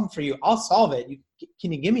this problem for you. I'll solve it.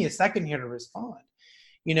 Can you give me a second here to respond?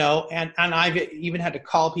 And I've even had to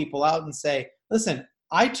call people out and say, listen,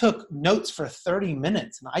 I took notes for 30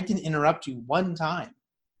 minutes and I didn't interrupt you one time.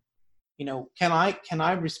 Can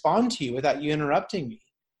I respond to you without you interrupting me?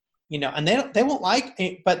 And they won't like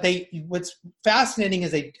it, but what's fascinating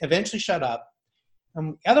is they eventually shut up.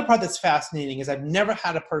 The other part that's fascinating is I've never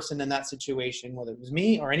had a person in that situation, whether it was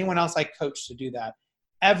me or anyone else I coached to do that,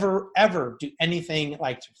 ever do anything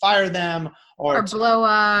like to fire them or blow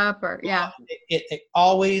up or yeah. It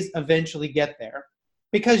always eventually get there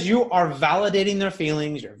because you are validating their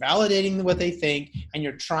feelings, you're validating what they think, and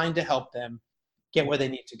you're trying to help them get where they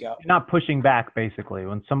need to go. You're not pushing back, basically.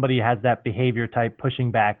 When somebody has that behavior type,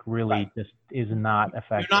 pushing back really just is not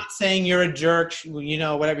effective. You're not saying you're a jerk,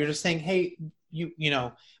 whatever. You're just saying, hey, but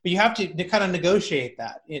you have to kind of negotiate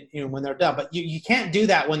that when they're done. But you can't do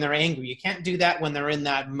that when they're angry. You can't do that when they're in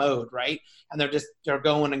that mode, right? And they're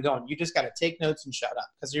going and going. You just got to take notes and shut up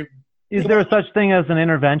because you're. Is there such thing as an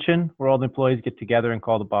intervention where all the employees get together and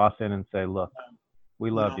call the boss in and say, look, we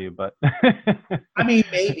love you, but I mean,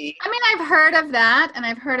 maybe. I mean, I've heard of that and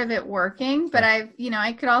I've heard of it working, but I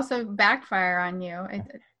could also backfire on you.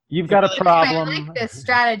 You've got a problem. I like this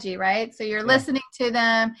strategy, right? So you're listening to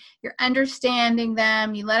them, you're understanding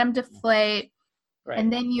them, you let them deflate,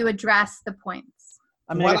 and then you address the points.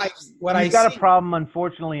 I mean, you've got a problem.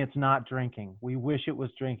 Unfortunately, it's not drinking. We wish it was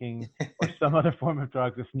drinking or some other form of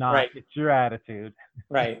drugs. It's not. Right. It's your attitude.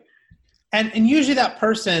 Right. And usually that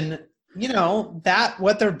person, that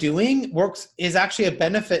what they're doing is actually a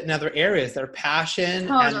benefit in other areas. Their passion,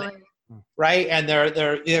 totally. Right, and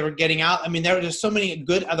they're getting out. I mean, there's so many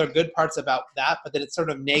other good parts about that, but then it's sort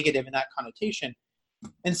of negative in that connotation.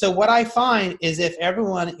 And so what I find is if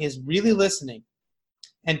everyone is really listening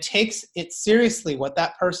and takes it seriously, what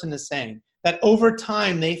that person is saying, that over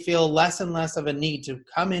time they feel less and less of a need to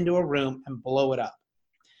come into a room and blow it up.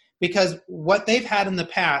 Because what they've had in the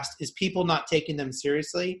past is people not taking them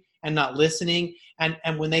seriously and not listening.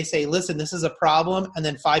 And when they say, listen, this is a problem, and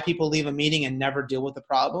then 5 people leave a meeting and never deal with the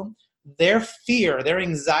problem, their fear, their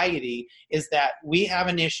anxiety is that we have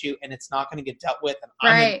an issue and it's not going to get dealt with and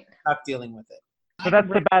I'm not dealing with it. So that's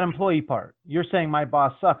the bad employee part. You're saying my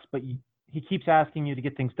boss sucks, but he keeps asking you to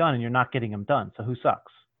get things done and you're not getting them done. So who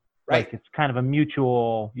sucks? Right. Like it's kind of a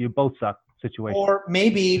mutual, you both suck situation. Or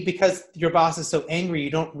maybe because your boss is so angry, you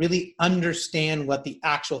don't really understand what the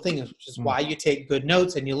actual thing is, which is why you take good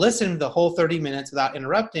notes and you listen to the whole 30 minutes without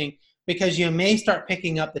interrupting, because you may start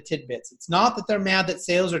picking up the tidbits. It's not that they're mad that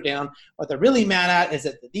sales are down. What they're really mad at is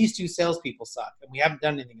that these 2 salespeople suck and we haven't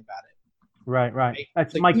done anything about it. Right.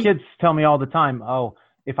 That's, my kids tell me all the time, oh,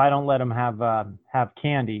 if I don't let them have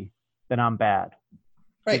candy, then I'm bad.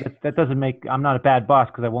 Right. So that doesn't make, I'm not a bad boss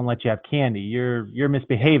because I won't let you have candy. You're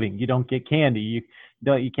misbehaving. You don't get candy.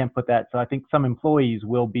 You can't put that. So I think some employees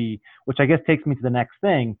will be, which I guess takes me to the next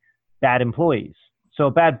thing, bad employees. So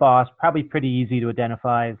a bad boss, probably pretty easy to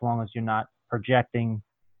identify as long as you're not projecting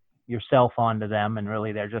yourself onto them and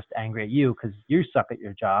really they're just angry at you because you suck at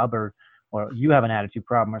your job or you have an attitude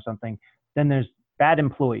problem or something. Then there's bad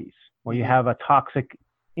employees where you have a toxic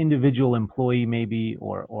individual employee maybe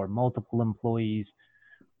or multiple employees.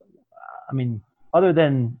 I mean, other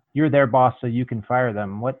than you're their boss so you can fire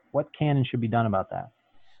them, what can and should be done about that?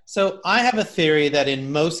 So I have a theory that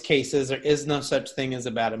in most cases there is no such thing as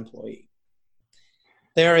a bad employee.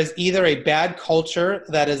 There is either a bad culture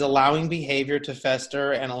that is allowing behavior to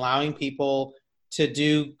fester and allowing people to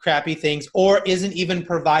do crappy things, or isn't even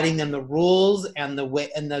providing them the rules and the way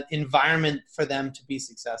and the environment for them to be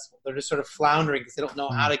successful. They're just sort of floundering because they don't know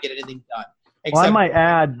how to get anything done. Well, I might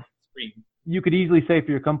add, you could easily say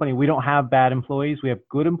for your company, we don't have bad employees. We have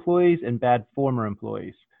good employees and bad former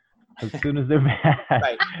employees. As soon as they're bad,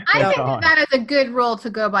 right. I think that is a good rule to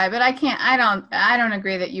go by, but I don't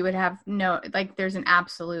agree that you would have there's an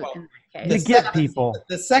absolute in that case. You get people.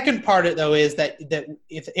 The second part of it though is that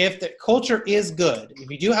if the culture is good, if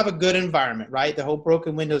you do have a good environment, right? The whole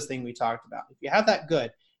broken windows thing we talked about. If you have that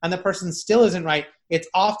good and the person still isn't right, it's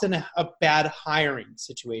often a bad hiring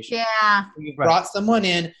situation. Yeah. You brought someone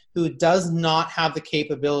in who does not have the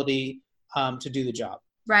capability to do the job.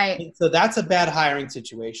 Right. And so that's a bad hiring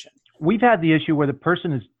situation. We've had the issue where the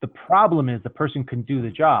problem is the person can do the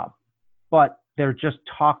job, but they're just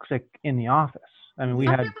toxic in the office. I mean,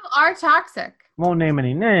 Some people are toxic. Won't name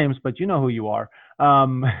any names, but you know who you are.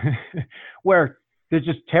 Where they're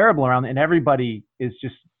just terrible around, and everybody is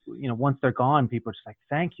just, once they're gone, people are just like,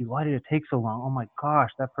 thank you. Why did it take so long? Oh my gosh,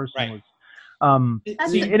 that person And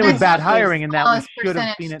it was bad hiring, and that we should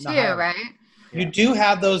have seen it in the hiring. Right? You do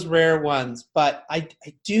have those rare ones, but I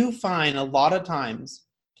do find a lot of times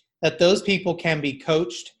that those people can be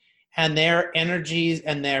coached, and their energies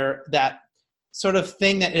and that sort of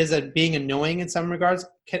thing that is being annoying in some regards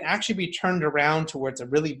can actually be turned around towards a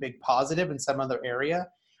really big positive in some other area.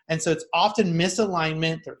 And so it's often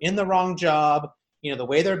misalignment. They're in the wrong job. The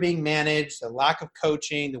way they're being managed, the lack of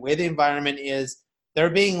coaching, the way the environment is, they're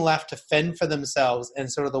being left to fend for themselves, and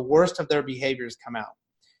sort of the worst of their behaviors come out.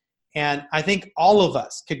 And I think all of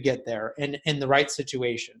us could get there in the right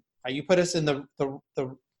situation. Right? You put us in a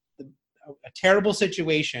terrible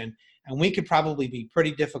situation, and we could probably be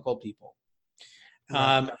pretty difficult people.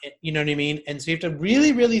 You know what I mean? And so you have to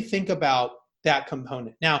really, really think about that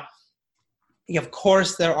component. Now, of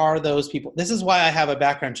course, there are those people. This is why I have a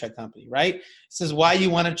background check company, right? This is why you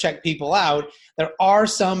want to check people out. There are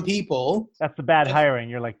some people. That's the bad hiring.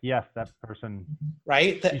 You're like, yes, that person.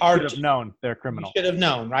 Right? That you should have known they're criminal. You should have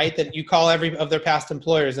known, right? That you call every of their past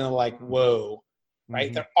employers and they're like, whoa, right?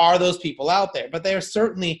 Mm-hmm. There are those people out there. But they're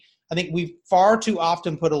certainly, I think we've far too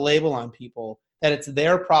often put a label on people that it's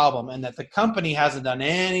their problem and that the company hasn't done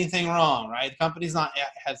anything wrong, right? The company's not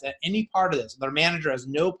has any part of this. Their manager has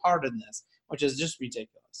no part in this, which is just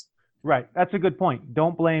ridiculous. Right. That's a good point.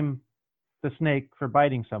 Don't blame the snake for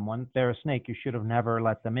biting someone. They're a snake. You should have never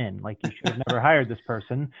let them in. Like, you should have never hired this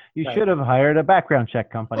person. You should have hired a background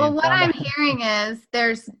check company. Well, what I'm hearing is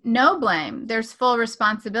there's no blame. There's full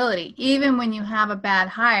responsibility. Even when you have a bad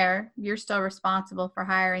hire, you're still responsible for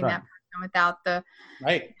hiring that person without the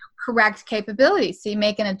correct capabilities. So you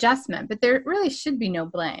make an adjustment, but there really should be no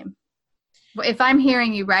blame. If I'm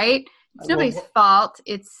hearing you right, it's nobody's fault.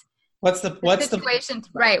 It's What's the situation?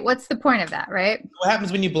 Right. What's the point of that? Right. What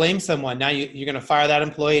happens when you blame someone? Now you're going to fire that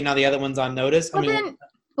employee, and now the other one's on notice.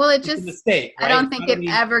 Well, it just. It's a mistake, right? I don't think it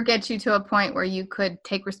ever gets you to a point where you could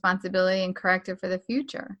take responsibility and correct it for the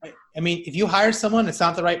future. I mean, if you hire someone, it's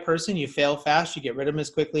not the right person. You fail fast. You get rid of them as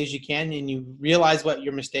quickly as you can, and you realize what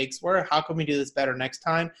your mistakes were. How can we do this better next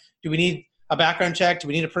time? Do we need a background check? Do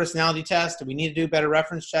we need a personality test? Do we need to do a better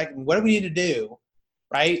reference check? And what do we need to do?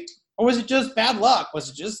 Right? Or was it just bad luck? Was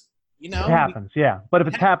it just it happens, yeah. But if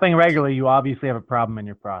it's happening regularly, you obviously have a problem in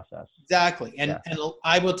your process. Exactly. And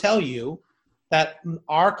I will tell you that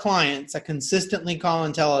our clients that consistently call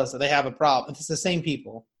and tell us that they have a problem, it's the same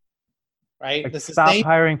people, right? Like, stop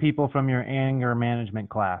hiring people from your anger management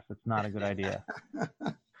class. It's not a good idea.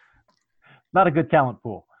 Not a good talent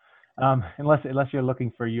pool, unless you're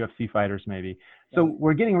looking for UFC fighters, maybe. So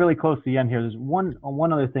we're getting really close to the end here. There's one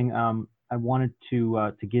other thing I wanted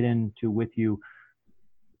to get into with you.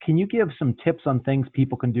 Can you give some tips on things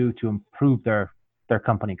people can do to improve their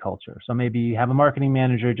company culture? So maybe you have a marketing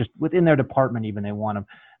manager just within their department, even they want them.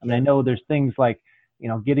 I mean, I know there's things like,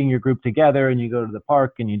 getting your group together and you go to the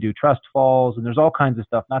park and you do trust falls, and there's all kinds of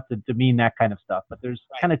stuff, not to demean that kind of stuff, but there's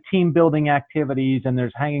kind of team building activities, and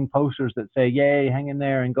there's hanging posters that say, yay, hang in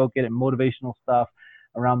there, and go get it, motivational stuff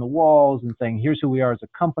around the walls and saying, here's who we are as a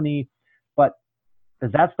company. But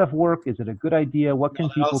does that stuff work? Is it a good idea? What can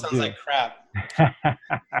people do? That sounds like crap.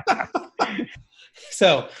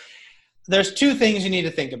 So there's two things you need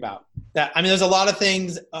to think about. There's a lot of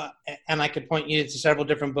things, and I could point you to several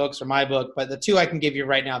different books or my book, but the two I can give you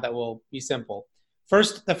right now that will be simple.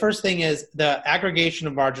 The first thing is the aggregation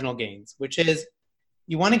of marginal gains, which is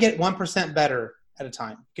you want to get 1% better at a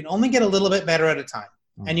time. You can only get a little bit better at a time.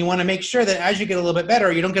 And you want to make sure that as you get a little bit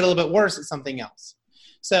better, you don't get a little bit worse at something else.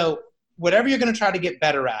 So whatever you're going to try to get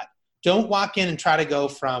better at, don't walk in and try to go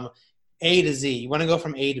from A to Z. You want to go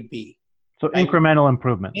from A to B. So incremental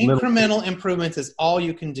improvement. Incremental improvements is all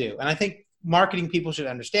you can do. And I think marketing people should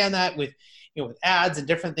understand that with ads and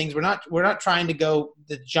different things. We're not trying to go,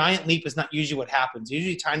 the giant leap is not usually what happens.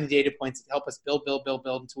 Usually tiny data points that help us build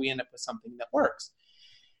until we end up with something that works.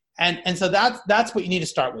 And so that's what you need to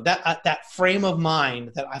start with. That frame of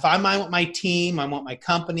mind that if I want my team, I want my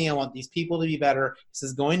company, I want these people to be better. This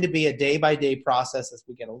is going to be a day-by-day process as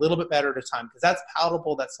we get a little bit better at a time, because that's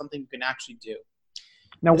palatable. That's something you can actually do.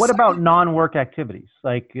 Now, what about non-work activities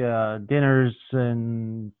like dinners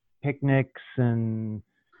and picnics and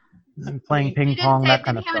playing ping pong, that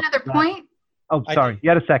kind of stuff? You have another point? Oh, sorry.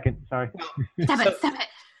 You had a second. Sorry. Stop it.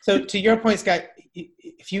 So to your point, Scott,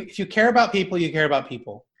 if you care about people, you care about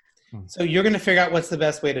people. So you're going to figure out what's the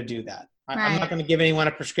best way to do that. Right. I'm not going to give anyone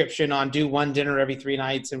a prescription on do one dinner every 3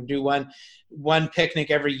 nights and do one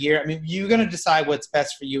picnic every year. I mean, you're going to decide what's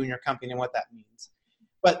best for you and your company and what that means.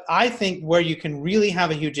 But I think where you can really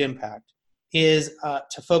have a huge impact is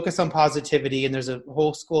to focus on positivity. And there's a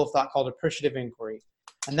whole school of thought called appreciative inquiry.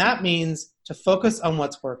 And that means to focus on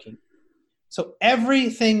what's working. So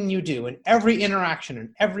everything you do and every interaction and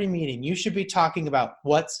every meeting, you should be talking about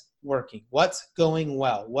what's working, what's going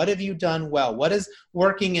well, what have you done well, what is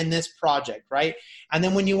working in this project, right? And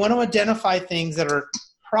then when you want to identify things that are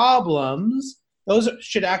problems, those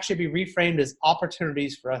should actually be reframed as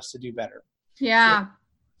opportunities for us to do better. Yeah.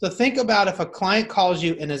 So think about if a client calls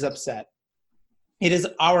you and is upset. It is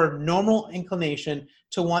our normal inclination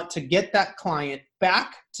to want to get that client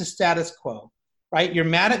back to status quo, right? You're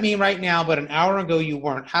mad at me right now, but an hour ago you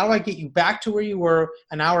weren't. How do I get you back to where you were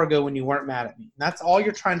an hour ago when you weren't mad at me? And that's all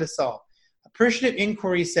you're trying to solve. Appreciative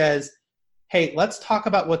inquiry says, hey, let's talk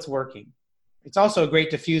about what's working. It's also a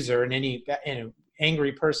great diffuser in any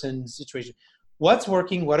angry person situation. What's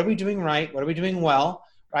working? What are we doing right? What are we doing well?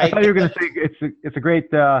 Right? I thought you were going to say it's a great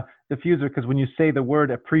diffuser, because when you say the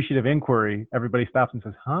word appreciative inquiry, everybody stops and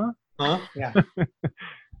says, huh? Huh? Yeah.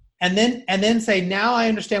 and then say, now I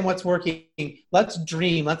understand what's working. Let's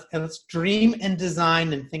dream. Let's dream and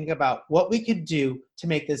design and think about what we could do to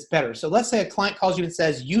make this better. So let's say a client calls you and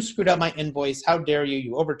says, you screwed up my invoice. How dare you?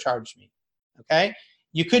 You overcharged me. Okay.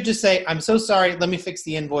 You could just say, I'm so sorry. Let me fix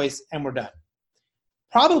the invoice and we're done.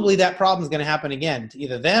 Probably that problem is going to happen again to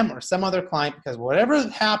either them or some other client, because whatever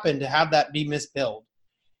happened to have that be misbilled.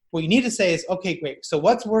 What you need to say is, okay, great. So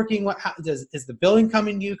what's working? Is the billing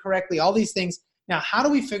coming to you correctly? All these things. Now, how do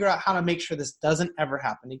we figure out how to make sure this doesn't ever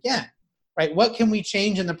happen again? Right? What can we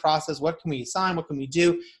change in the process? What can we assign? What can we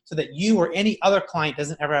do so that you or any other client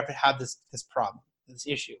doesn't ever have to have this problem, this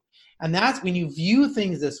issue? And that's when you view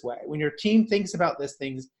things this way, when your team thinks about these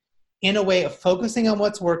things in a way of focusing on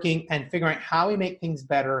what's working and figuring out how we make things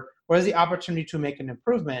better, where's the opportunity to make an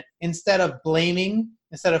improvement, instead of blaming,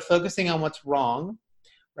 instead of focusing on what's wrong,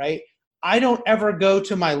 right? I don't ever go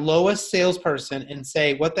to my lowest salesperson and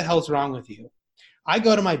say, what the hell's wrong with you? I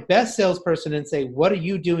go to my best salesperson and say, what are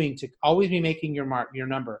you doing to always be making your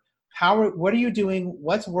number? What are you doing?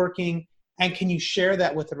 What's working? And can you share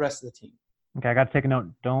that with the rest of the team? Okay, I got to take a note.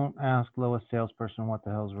 Don't ask lowest salesperson what the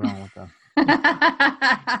hell's wrong with them.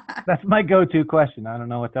 That's my go-to question. I don't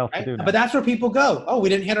know what else to do now. But that's where people go. Oh, we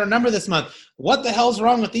didn't hit our number this month. What the hell's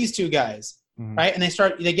wrong with these two guys? Mm-hmm. Right? And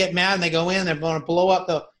they get mad and they go in, they're going to blow up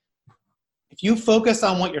if you focus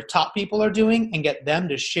on what your top people are doing and get them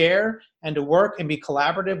to share and to work and be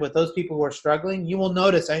collaborative with those people who are struggling, you will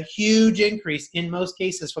notice a huge increase in most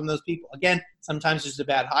cases from those people. Again, sometimes it's a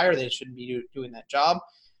bad hire. They shouldn't be doing that job.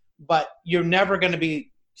 But you're never going to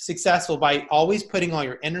be successful by always putting all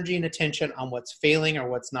your energy and attention on what's failing or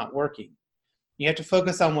what's not working. You have to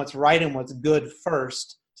focus on what's right and what's good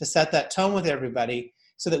first to set that tone with everybody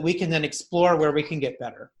so that we can then explore where we can get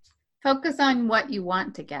better. Focus on what you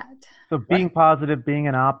want to get. So being positive, being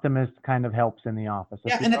an optimist kind of helps in the office.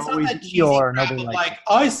 Yeah, and it's not that cheesy crap of like,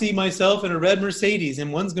 I see myself in a red Mercedes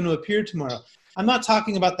and one's going to appear tomorrow. I'm not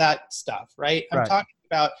talking about that stuff, right? I'm talking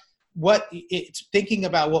about thinking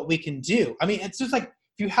about what we can do. I mean, it's just like,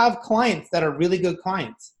 if you have clients that are really good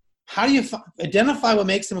clients, how do you identify what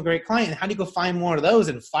makes them a great client? And how do you go find more of those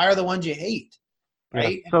and fire the ones you hate?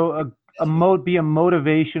 Right. Yeah. So be a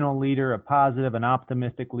motivational leader, a positive and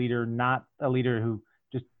optimistic leader, not a leader who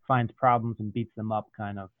just finds problems and beats them up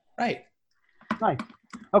kind of. Right. Nice.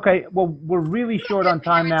 Okay. Well, we're really short on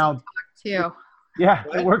time now. Too. Yeah.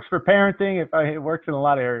 What? It works for parenting. It works in a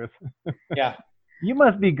lot of areas. Yeah. You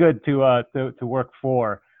must be good to work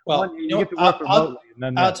for. Well,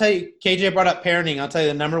 I'll tell you, KJ brought up parenting. I'll tell you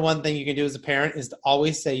the number one thing you can do as a parent is to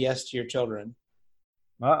always say yes to your children.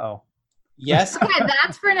 Uh-oh. Yes. Okay,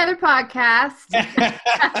 that's for another podcast.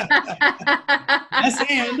 Yes,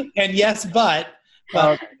 and yes, but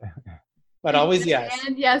always yes.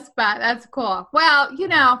 And yes, but that's cool. Well,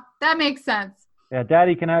 that makes sense. Yeah,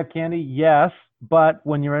 Daddy can have candy. Yes, but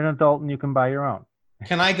when you're an adult and you can buy your own.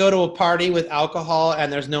 Can I go to a party with alcohol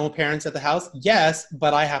and there's no parents at the house? Yes,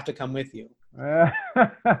 but I have to come with you.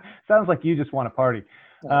 Sounds like you just want to party.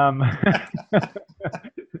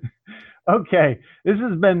 Okay, this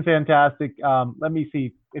has been fantastic. Let me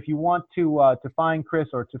see. If you want to find Chris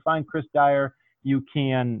or to find Chris Dyer, you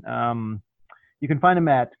can find him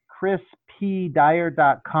at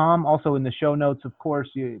chrispdyer.com. Also in the show notes, of course,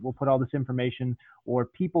 we'll put all this information, or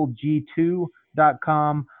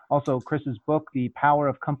peopleg2.com. Also, Chris's book, The Power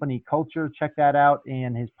of Company Culture. Check that out,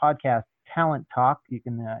 and his podcast, Talent Talk. You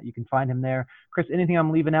can find him there. Chris, anything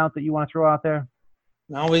I'm leaving out that you want to throw out there?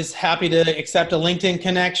 I'm always happy to accept a LinkedIn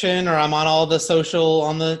connection, or I'm on all the social,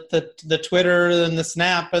 on the Twitter and the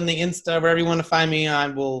Snap and the Insta, wherever you want to find me. I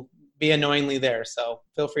will be annoyingly there. So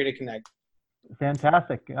feel free to connect.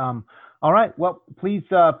 Fantastic. All right. Well, please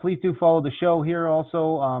do follow the show here.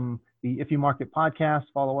 Also, the If You Market podcast.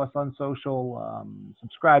 Follow us on social.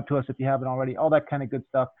 Subscribe to us if you haven't already. All that kind of good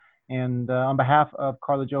stuff. And on behalf of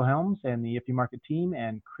Carla Jo Helms and the IFE Market team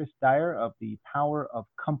and Chris Dyer of The Power of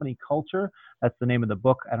Company Culture, that's the name of the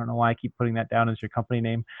book. I don't know why I keep putting that down as your company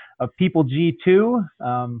name, of People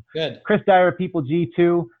G2. Good. Chris Dyer, People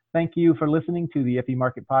G2, thank you for listening to the IFE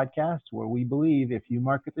Market Podcast, where we believe if you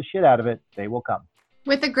market the shit out of it, they will come.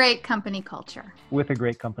 With a great company culture. With a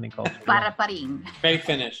great company culture. Para-paring. Great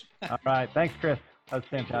finish. All right. Thanks, Chris. That was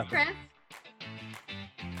fantastic. Thanks, Chris.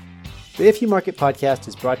 The IFE Market Podcast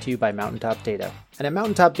is brought to you by Mountaintop Data. And at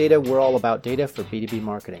Mountaintop Data, we're all about data for B2B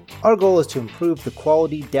marketing. Our goal is to improve the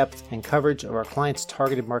quality, depth, and coverage of our clients'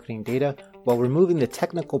 targeted marketing data while removing the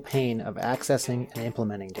technical pain of accessing and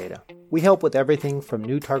implementing data. We help with everything from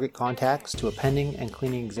new target contacts to appending and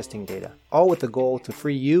cleaning existing data, all with the goal to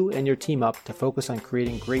free you and your team up to focus on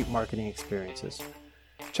creating great marketing experiences.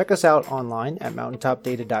 Check us out online at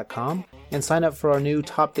mountaintopdata.com and sign up for our new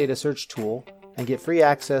Top Data Search tool and get free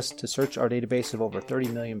access to search our database of over 30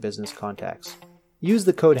 million business contacts. Use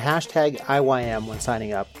the code #IYM when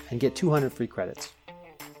signing up and get 200 free credits.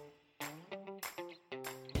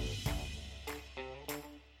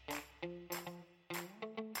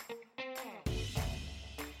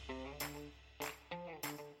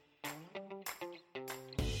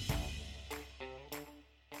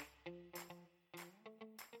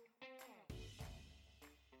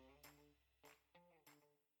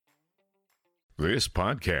 This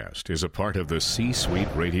podcast is a part of the C-Suite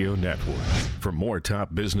Radio Network. For more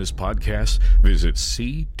top business podcasts, visit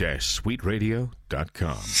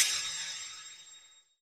c-suiteradio.com.